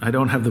I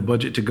don't have the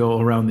budget to go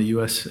around the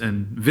U.S.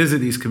 and visit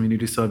these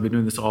communities, so I've been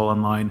doing this all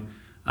online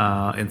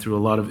and through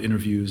a lot of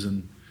interviews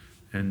and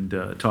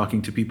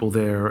talking to people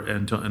there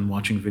and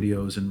watching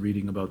videos and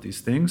reading about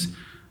these things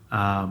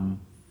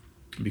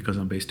because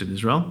I'm based in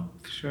Israel.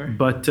 Sure.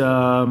 But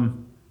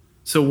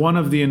so one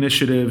of the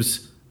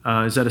initiatives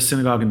is at a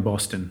synagogue in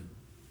Boston,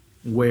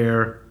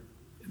 where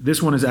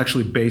this one is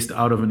actually based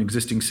out of an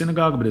existing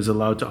synagogue, but is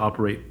allowed to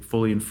operate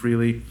fully and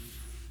freely.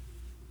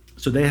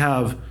 So they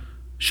have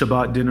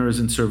Shabbat dinners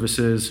and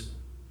services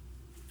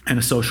and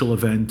a social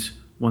event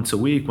once a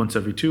week, once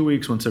every 2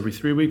 weeks, once every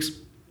 3 weeks.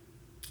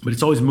 But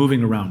it's always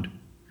moving around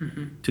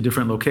to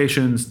different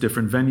locations,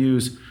 different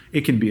venues.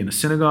 It can be in a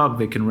synagogue.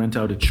 They can rent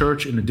out a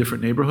church in a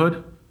different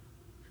neighborhood.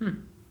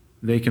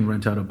 They can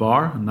rent out a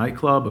bar, a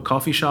nightclub, a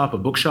coffee shop, a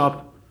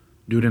bookshop,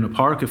 do it in a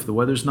park if the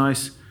weather's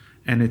nice.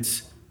 And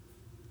it's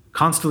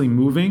constantly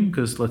moving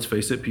because, let's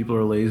face it, people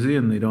are lazy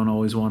and they don't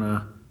always want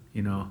to,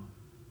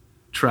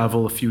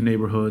 travel a few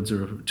neighborhoods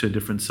or to a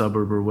different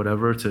suburb or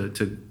whatever to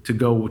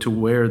go to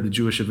where the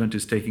Jewish event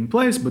is taking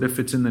place. But if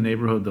it's in the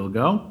neighborhood, they'll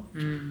go.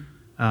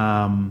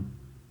 And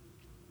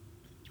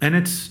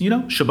it's,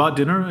 Shabbat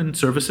dinner and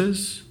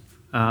services,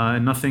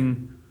 and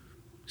nothing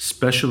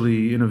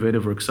especially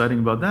innovative or exciting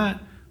about that,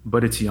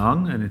 but it's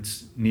young and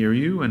it's near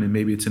you, and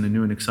maybe it's in a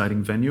new and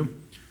exciting venue.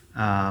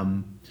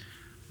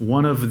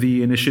 One of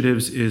the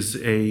initiatives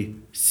is a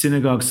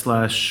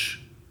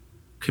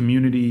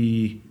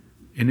synagogue/community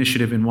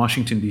initiative in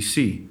Washington,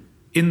 D.C.,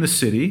 in the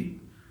city.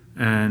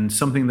 And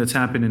something that's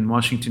happened in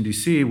Washington,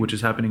 D.C., which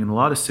is happening in a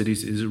lot of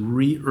cities, is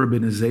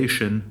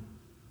re-urbanization,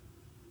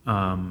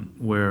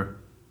 where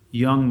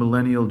young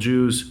millennial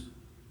Jews,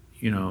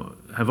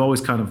 have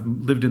always kind of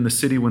lived in the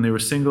city when they were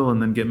single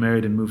and then get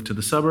married and move to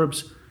the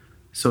suburbs.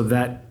 So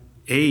that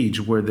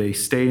age where they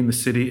stay in the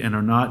city and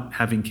are not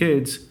having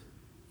kids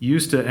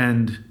used to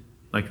end,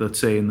 like, let's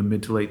say, in the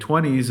mid to late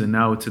 20s, and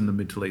now it's in the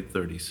mid to late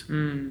 30s.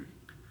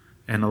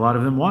 And a lot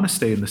of them want to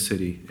stay in the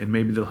city, and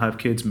maybe they'll have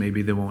kids,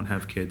 maybe they won't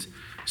have kids.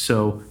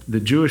 So the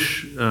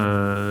Jewish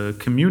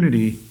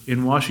community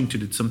in Washington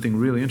did something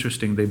really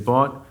interesting. They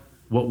bought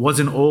what was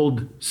an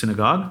old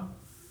synagogue,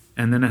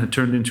 and then it had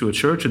turned into a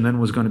church, and then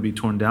was going to be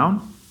torn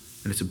down.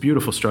 And it's a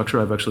beautiful structure.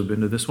 I've actually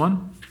been to this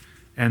one.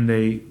 And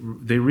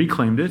they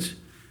reclaimed it,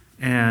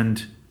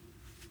 and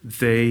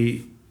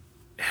they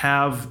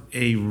have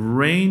a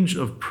range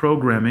of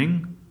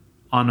programming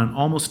on an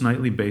almost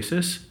nightly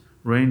basis,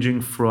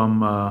 ranging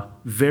from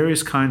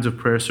various kinds of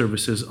prayer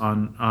services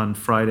on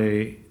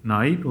Friday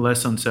night,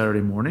 less on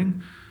Saturday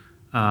morning.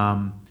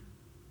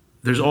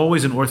 There's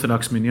always an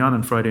Orthodox minyan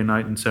on Friday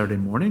night and Saturday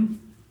morning.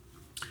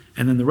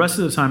 And then the rest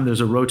of the time,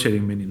 there's a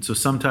rotating minyan. So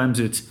sometimes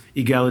it's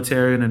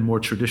egalitarian and more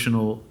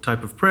traditional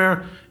type of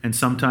prayer, and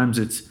sometimes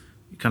it's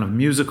kind of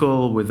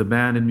musical with a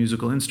band and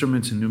musical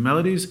instruments and new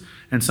melodies,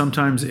 and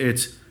sometimes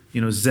it's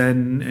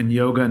Zen and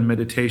yoga and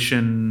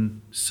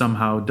meditation,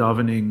 somehow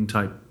davening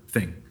type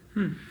thing.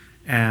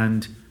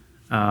 And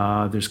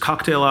there's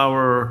cocktail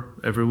hour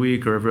every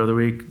week or every other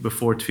week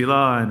before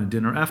tefillah, and a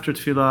dinner after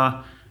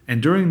tefillah.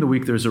 And during the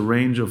week, there's a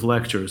range of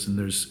lectures, and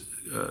there's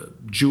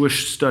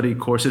Jewish study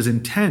courses,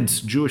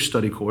 intense Jewish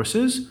study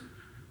courses.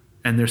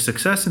 And their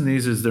success in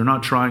these is they're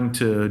not trying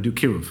to do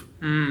kiruv.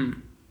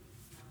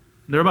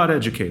 They're about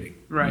educating.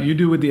 Right. You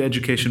do with the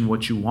education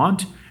what you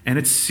want, and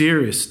it's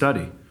serious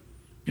study.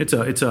 It's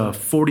a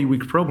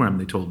 40-week program,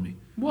 they told me.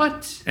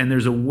 What? And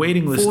there's a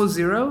waiting list.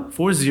 40?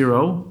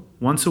 40,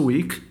 once a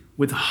week,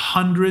 with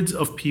hundreds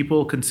of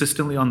people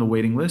consistently on the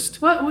waiting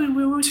list. What?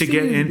 Wait, to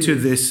get into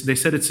this. They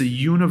said it's a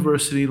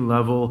university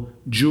level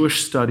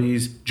Jewish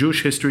studies,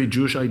 Jewish history,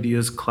 Jewish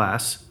ideas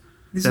class.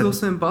 This is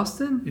also in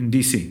Boston? In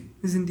DC.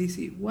 This is in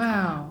DC.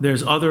 Wow.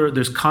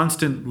 There's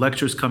constant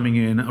lectures coming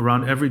in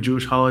around every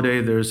Jewish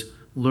holiday. There's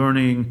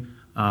learning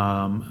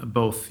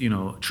both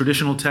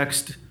traditional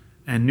text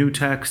and new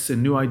texts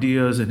and new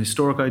ideas and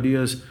historic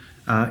ideas,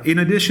 in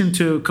addition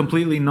to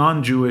completely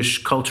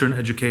non-Jewish culture and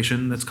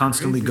education that's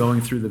constantly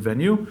going through the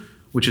venue,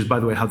 which is, by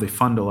the way, how they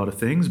fund a lot of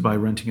things, by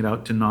renting it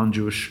out to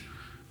non-Jewish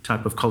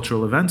type of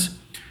cultural events.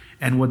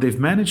 And what they've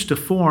managed to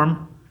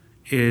form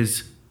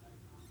is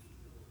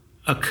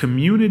a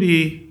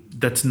community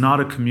that's not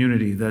a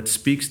community, that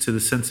speaks to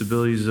the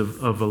sensibilities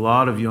of a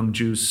lot of young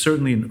Jews,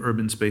 certainly in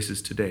urban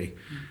spaces today.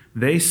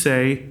 They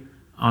say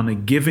on a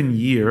given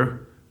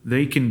year,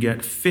 they can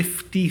get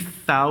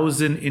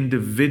 50,000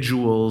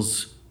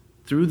 individuals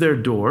through their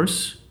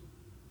doors,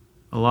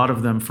 a lot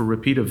of them for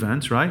repeat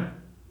events, right?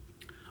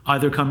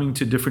 Either coming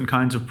to different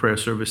kinds of prayer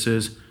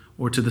services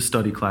or to the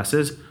study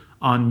classes.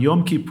 On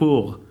Yom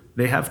Kippur,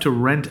 they have to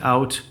rent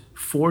out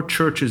 4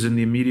 churches in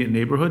the immediate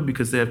neighborhood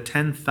because they have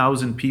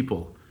 10,000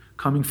 people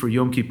coming for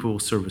Yom Kippur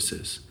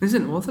services. Is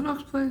it an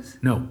Orthodox place?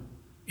 No,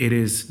 it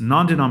is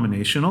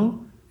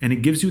non-denominational, and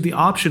it gives you the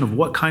option of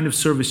what kind of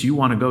service you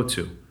want to go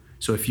to.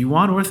 So if you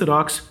want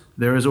Orthodox,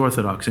 there is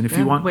Orthodox. And if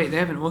you want... Wait, they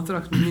have an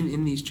Orthodox minyan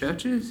in these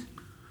churches?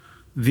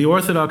 The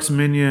Orthodox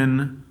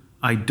minyan,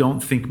 I don't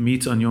think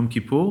meets on Yom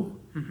Kippur.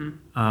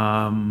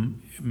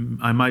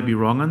 I might be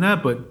wrong on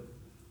that, but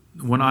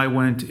when I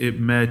went, it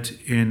met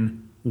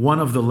in one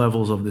of the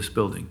levels of this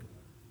building.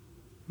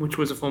 Which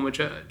was a former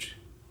church?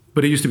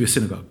 But it used to be a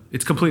synagogue.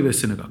 It's completely a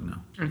synagogue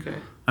now. Okay.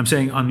 I'm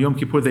saying on Yom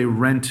Kippur, they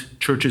rent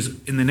churches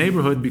in the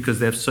neighborhood because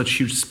they have such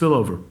huge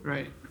spillover.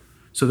 Right.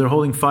 So they're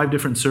holding 5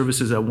 different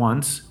services at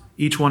once.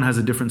 Each one has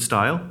a different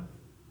style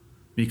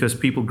because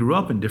people grew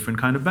up in different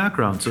kind of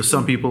backgrounds. So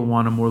some people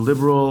want a more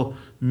liberal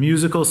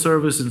musical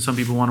service, and some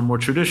people want a more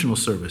traditional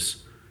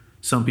service.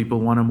 Some people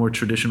want a more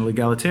traditional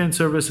egalitarian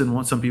service,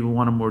 and some people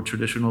want a more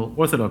traditional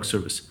Orthodox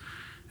service.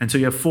 And so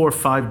you have 4 or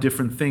 5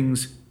 different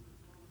things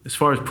as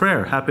far as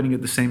prayer happening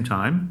at the same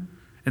time.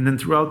 And then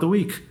throughout the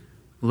week,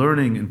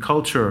 learning and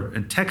culture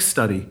and text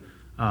study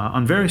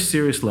on very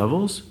serious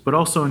levels, but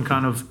also in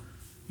kind of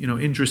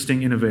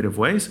interesting, innovative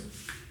ways.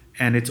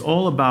 And it's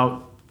all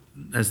about,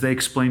 as they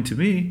explained to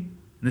me,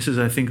 and this is,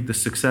 I think, the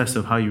success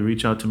of how you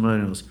reach out to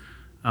millennials,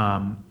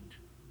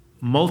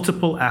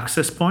 multiple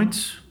access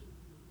points.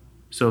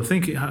 So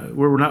think,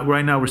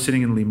 right now we're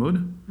sitting in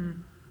Limud,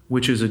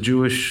 which is a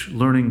Jewish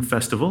learning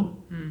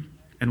festival,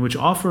 and which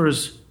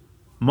offers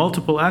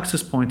multiple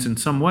access points in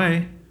some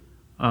way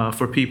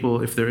for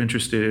people if they're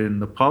interested in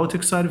the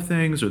politics side of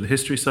things, or the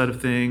history side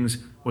of things,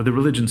 or the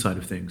religion side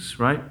of things,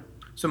 right?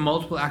 So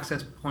multiple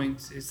access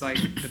points is like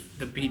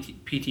the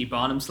P.T.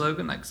 Barnum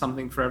slogan, like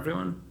something for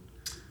everyone?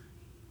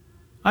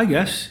 I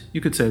guess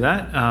you could say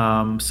that.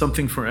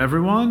 Something for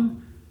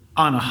everyone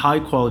on a high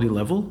quality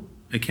level.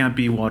 It can't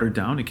be watered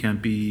down. It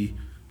can't be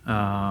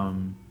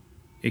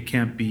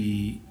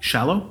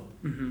shallow.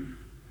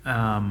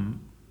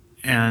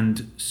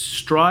 And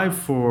strive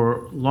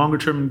for longer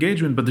term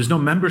engagement, but there's no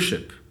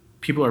membership.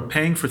 People are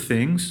paying for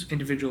things.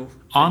 Individual.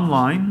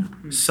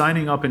 Online,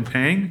 signing up and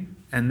paying,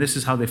 and this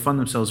is how they fund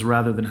themselves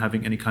rather than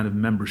having any kind of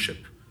membership.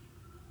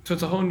 So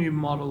it's a whole new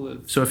model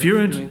of... So if you're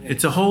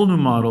it's a whole new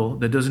model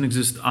that doesn't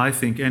exist, I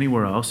think,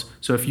 anywhere else.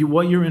 So if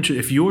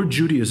your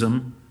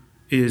Judaism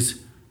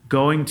is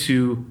going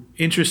to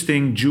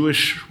interesting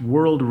Jewish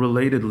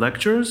world-related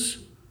lectures,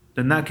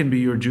 then that can be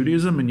your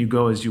Judaism and you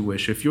go as you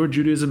wish. If your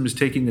Judaism is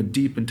taking a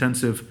deep,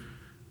 intensive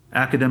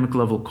academic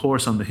level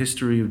course on the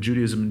history of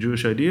Judaism and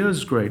Jewish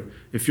ideas, great.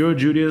 If your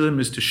Judaism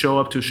is to show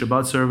up to a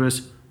Shabbat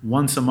service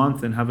once a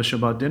month and have a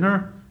Shabbat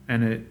dinner,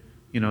 and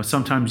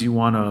sometimes you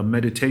want a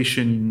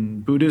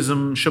meditation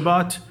Buddhism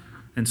Shabbat,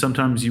 and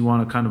sometimes you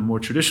want a kind of more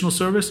traditional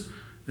service,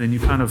 then you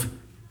kind of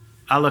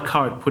a la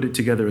carte put it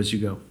together as you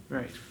go.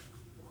 Right.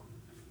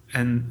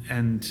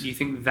 And Do you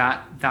think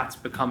that's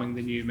becoming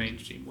the new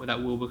mainstream, or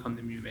that will become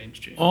the new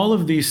mainstream? all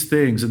of these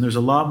things, and there's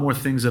a lot more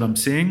things that I'm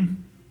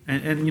seeing,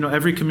 and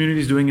every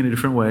community is doing it in a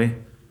different way.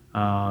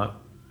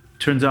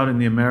 Turns out in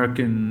the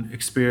American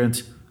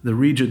experience, the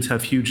regions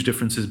have huge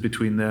differences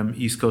between them: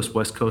 East Coast,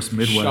 West Coast,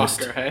 Midwest.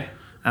 Shocker, hey?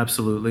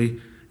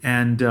 Absolutely,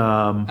 and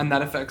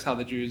that affects how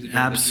the Jews are doing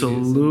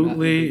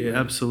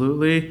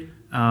absolutely,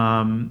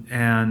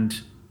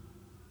 and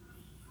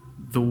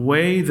the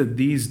way that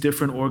these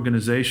different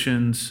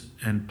organizations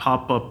and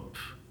pop-up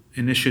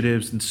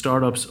initiatives and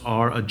startups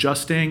are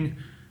adjusting,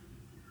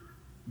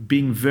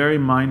 being very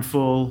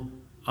mindful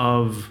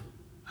of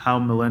how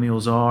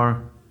millennials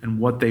are and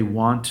what they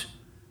want,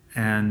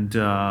 and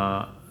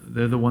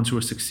they're the ones who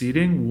are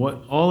succeeding.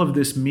 What all of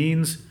this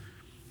means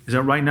is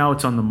that right now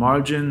it's on the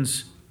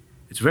margins.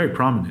 It's very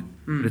prominent,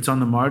 but it's on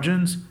the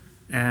margins,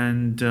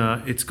 and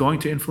it's going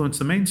to influence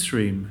the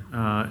mainstream.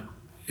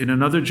 In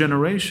another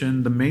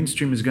generation, the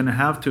mainstream is going to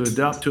have to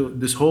adapt to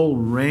this whole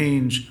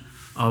range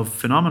of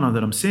phenomena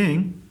that I'm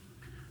seeing.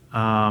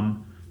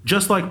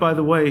 Just like, by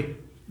the way,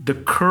 the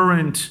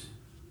current,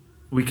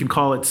 we can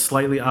call it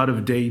slightly out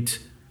of date,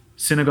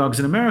 synagogues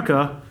in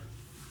America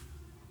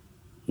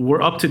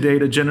were up to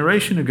date a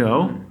generation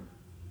ago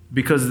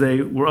because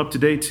they were up to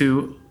date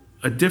to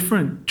a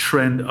different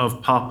trend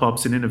of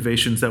pop-ups and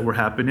innovations that were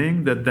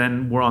happening that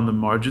then were on the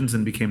margins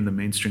and became the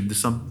mainstream.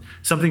 This is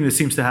something that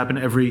seems to happen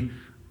every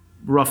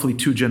roughly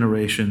 2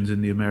 generations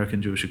in the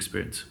American Jewish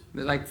experience.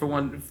 Like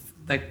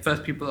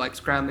first people are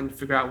scrambling to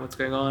figure out what's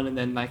going on, and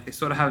then they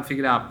sort of haven't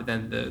figured out, but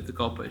then the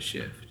goalposts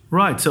shift.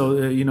 Right. So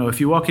if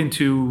you walk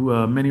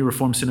into many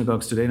Reform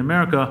synagogues today in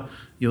America,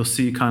 you'll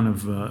see kind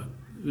of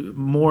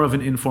more of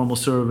an informal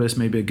service,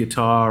 maybe a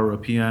guitar or a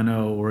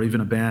piano or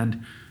even a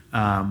band.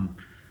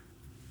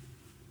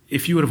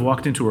 If you would have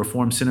walked into a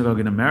Reform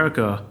synagogue in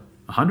America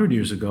 100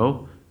 years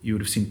ago, you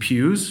would have seen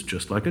pews,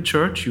 just like a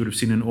church. You would have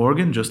seen an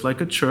organ, just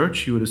like a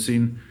church. You would have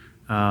seen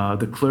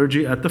the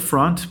clergy at the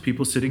front,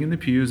 people sitting in the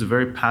pews, a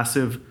very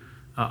passive,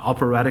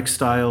 operatic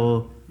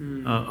style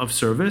of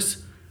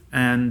service.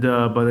 And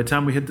by the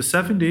time we hit the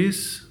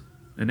 70s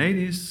and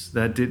 80s,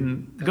 that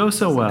didn't go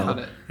so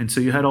well. And so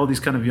you had all these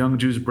kind of young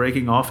Jews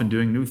breaking off and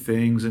doing new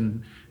things,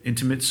 and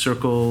intimate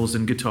circles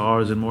and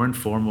guitars and more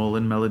informal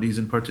and melodies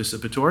and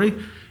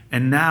participatory.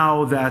 And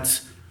now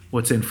that's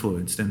what's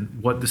influenced.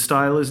 And what the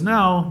style is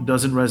now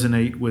doesn't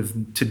resonate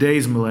with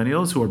today's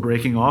millennials who are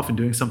breaking off and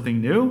doing something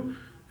new.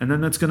 And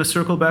then that's going to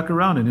circle back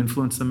around and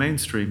influence the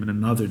mainstream in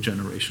another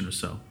generation or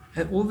so.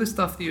 And all this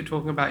stuff that you're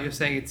talking about, you're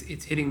saying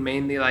it's hitting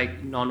mainly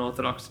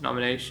non-Orthodox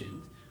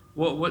denominations.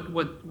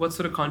 What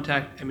sort of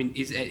contact? I mean,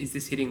 is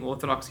this hitting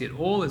Orthodoxy at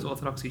all? Is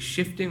Orthodoxy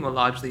shifting or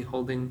largely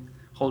holding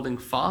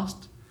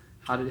fast?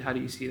 How do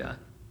you see that?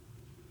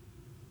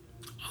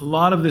 A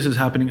lot of this is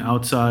happening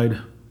outside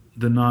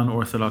the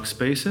non-Orthodox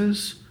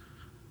spaces.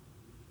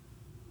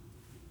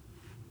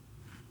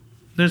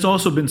 There's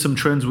also been some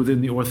trends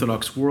within the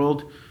Orthodox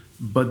world,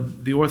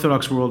 but the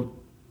Orthodox world,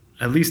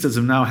 at least as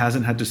of now,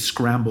 hasn't had to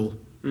scramble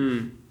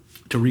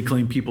to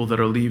reclaim people that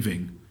are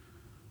leaving.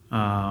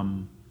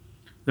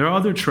 There are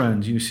other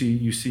trends. You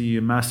see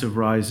a massive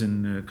rise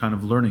in kind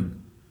of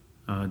learning,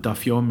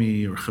 daf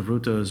yomi or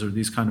chavrutas or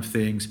these kind of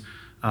things.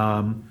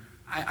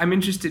 I'm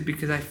interested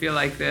because I feel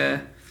like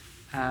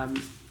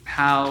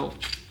how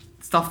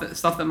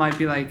stuff that might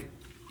be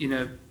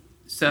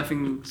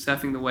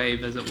surfing the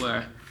wave, as it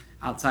were,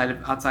 outside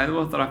of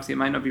Orthodoxy. It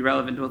might not be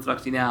relevant to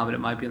Orthodoxy now, but it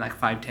might be in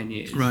 5-10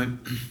 years. Right.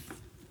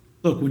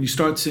 Look, when you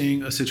start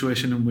seeing a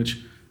situation in which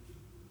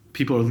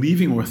people are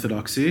leaving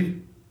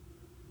Orthodoxy,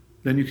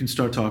 then you can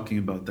start talking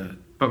about that.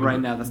 But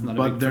right now, that's not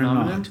a big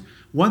phenomenon.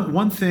 Not.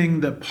 One thing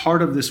that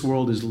part of this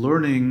world is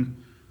learning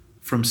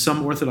from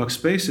some Orthodox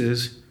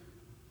spaces,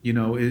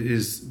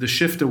 is the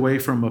shift away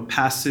from a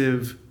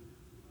passive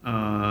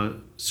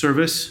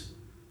service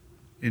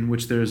in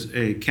which there's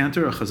a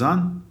cantor, a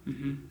chazan,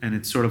 and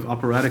it's sort of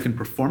operatic and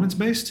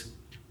performance-based,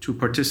 to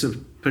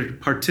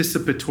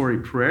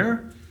participatory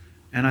prayer.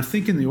 And I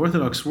think in the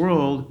Orthodox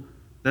world,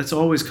 that's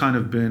always kind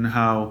of been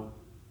how,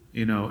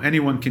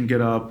 anyone can get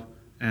up,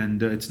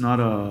 and it's not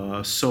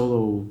a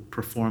solo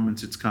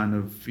performance. It's kind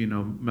of,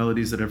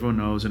 melodies that everyone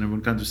knows, and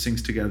everyone kind of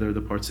sings together,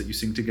 the parts that you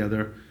sing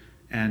together.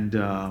 And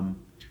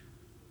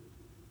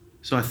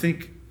so I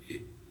think,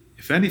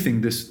 if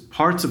anything,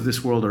 parts of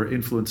this world are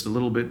influenced a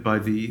little bit by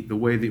the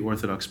way the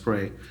Orthodox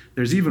pray.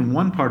 There's even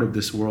one part of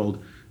this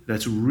world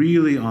that's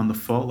really on the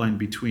fault line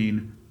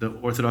between the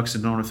Orthodox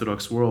and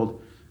non-Orthodox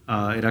world.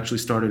 It actually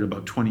started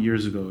about 20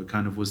 years ago. It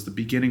kind of was the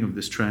beginning of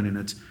this trend, and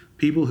it's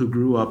people who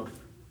grew up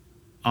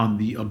on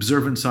the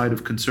observant side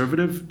of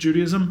conservative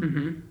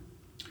Judaism,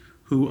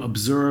 who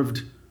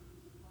observed,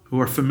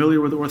 who are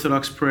familiar with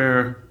Orthodox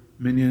prayer,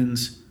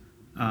 minions,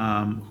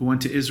 who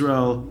went to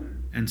Israel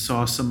and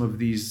saw some of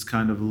these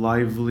kind of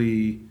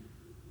lively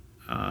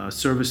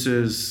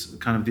services,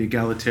 kind of the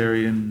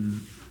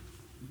egalitarian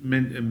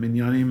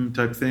minyanim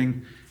type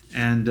thing,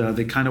 and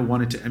they kind of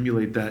wanted to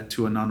emulate that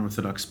to a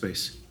non-Orthodox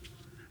space.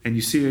 And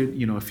you see it,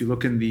 if you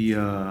look in the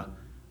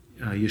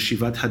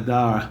Yeshivat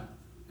Hadar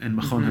and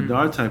Machon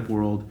Hadar type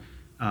world,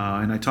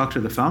 and I talked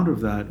to the founder of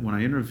that when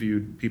I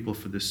interviewed people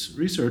for this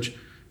research.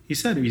 He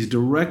said he's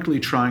directly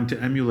trying to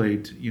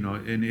emulate,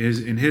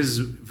 in his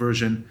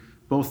version,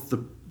 both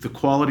the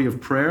quality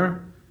of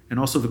prayer and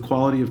also the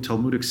quality of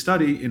Talmudic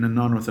study in a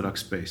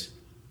non-Orthodox space.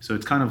 So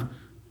it's kind of,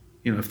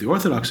 if the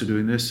Orthodox are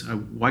doing this,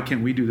 why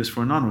can't we do this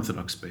for a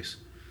non-Orthodox space?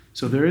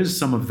 So there is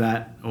some of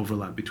that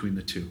overlap between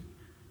the two.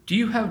 Do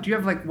you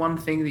have like one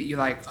thing that you're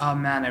like, oh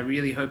man, I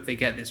really hope they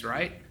get this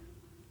right?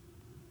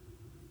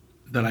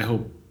 That I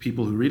hope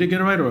people who read it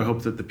get it right, or I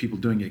hope that the people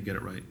doing it get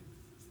it right?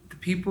 The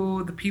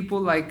people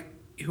like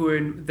who are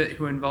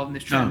involved in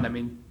this trend. No. I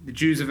mean, the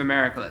Jews of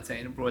America, let's say,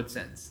 in a broad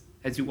sense,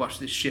 as you watch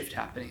this shift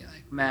happening, you're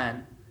like,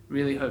 man,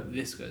 really hope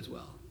this goes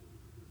well.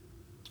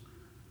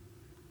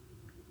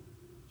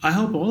 I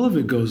hope all of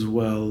it goes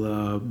well.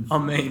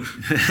 Amen.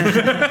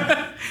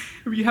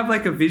 You have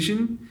like a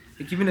vision,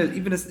 like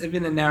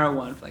even a narrow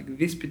one for like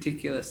this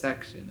particular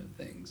section of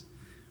things.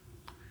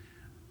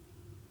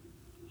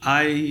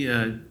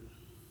 I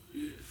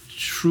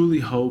truly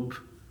hope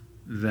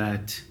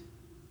that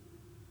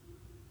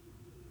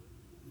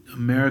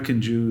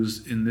American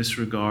Jews in this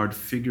regard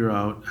figure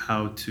out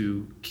how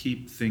to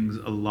keep things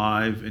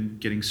alive and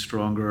getting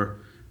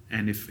stronger,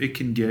 and if it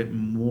can get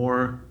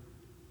more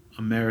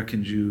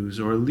American Jews,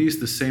 or at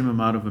least the same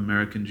amount of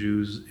American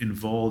Jews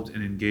involved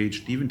and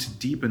engaged, even to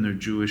deepen their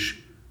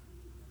Jewish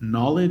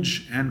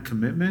knowledge and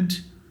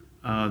commitment,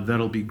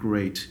 that'll be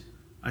great.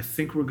 I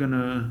think we're going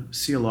to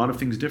see a lot of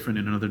things different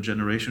in another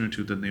generation or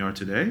two than they are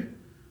today.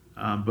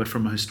 But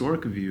from a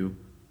historic view,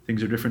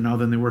 things are different now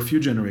than they were a few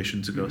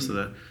generations ago. So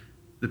that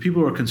the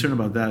people who are concerned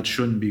about that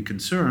shouldn't be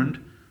concerned.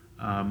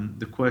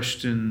 The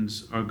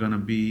questions are going to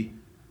be,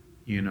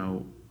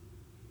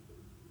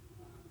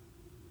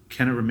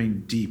 can it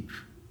remain deep?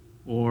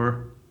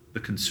 Or the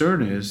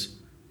concern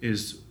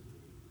is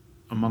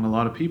among a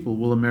lot of people,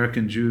 will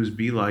American Jews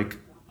be like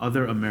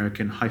other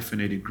American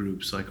hyphenated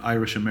groups, like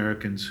Irish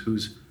Americans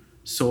whose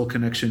sole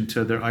connection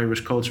to their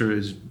Irish culture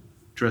is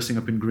dressing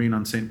up in green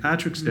on St.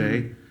 Patrick's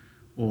Day,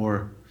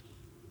 or,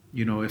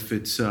 if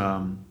it's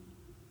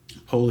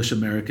Polish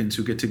Americans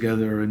who get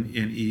together and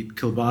eat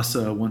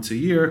kielbasa once a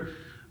year.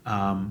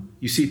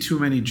 You see too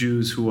many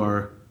Jews who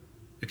are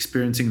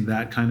experiencing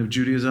that kind of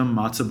Judaism,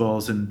 matzah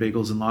balls and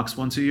bagels and lox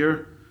once a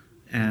year.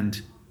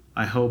 And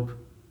I hope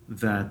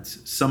that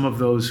some of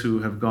those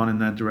who have gone in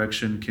that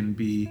direction can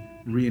be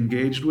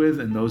re-engaged with,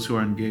 and those who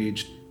are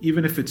engaged,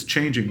 even if it's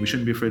changing, we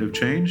shouldn't be afraid of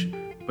change,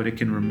 but it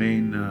can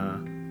remain,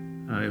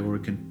 or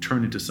it can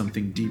turn into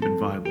something deep and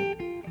viable.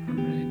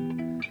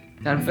 Right.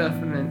 Dan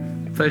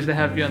Feferman, pleasure to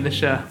have you on the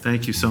show.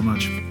 Thank you so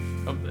much.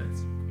 God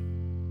bless.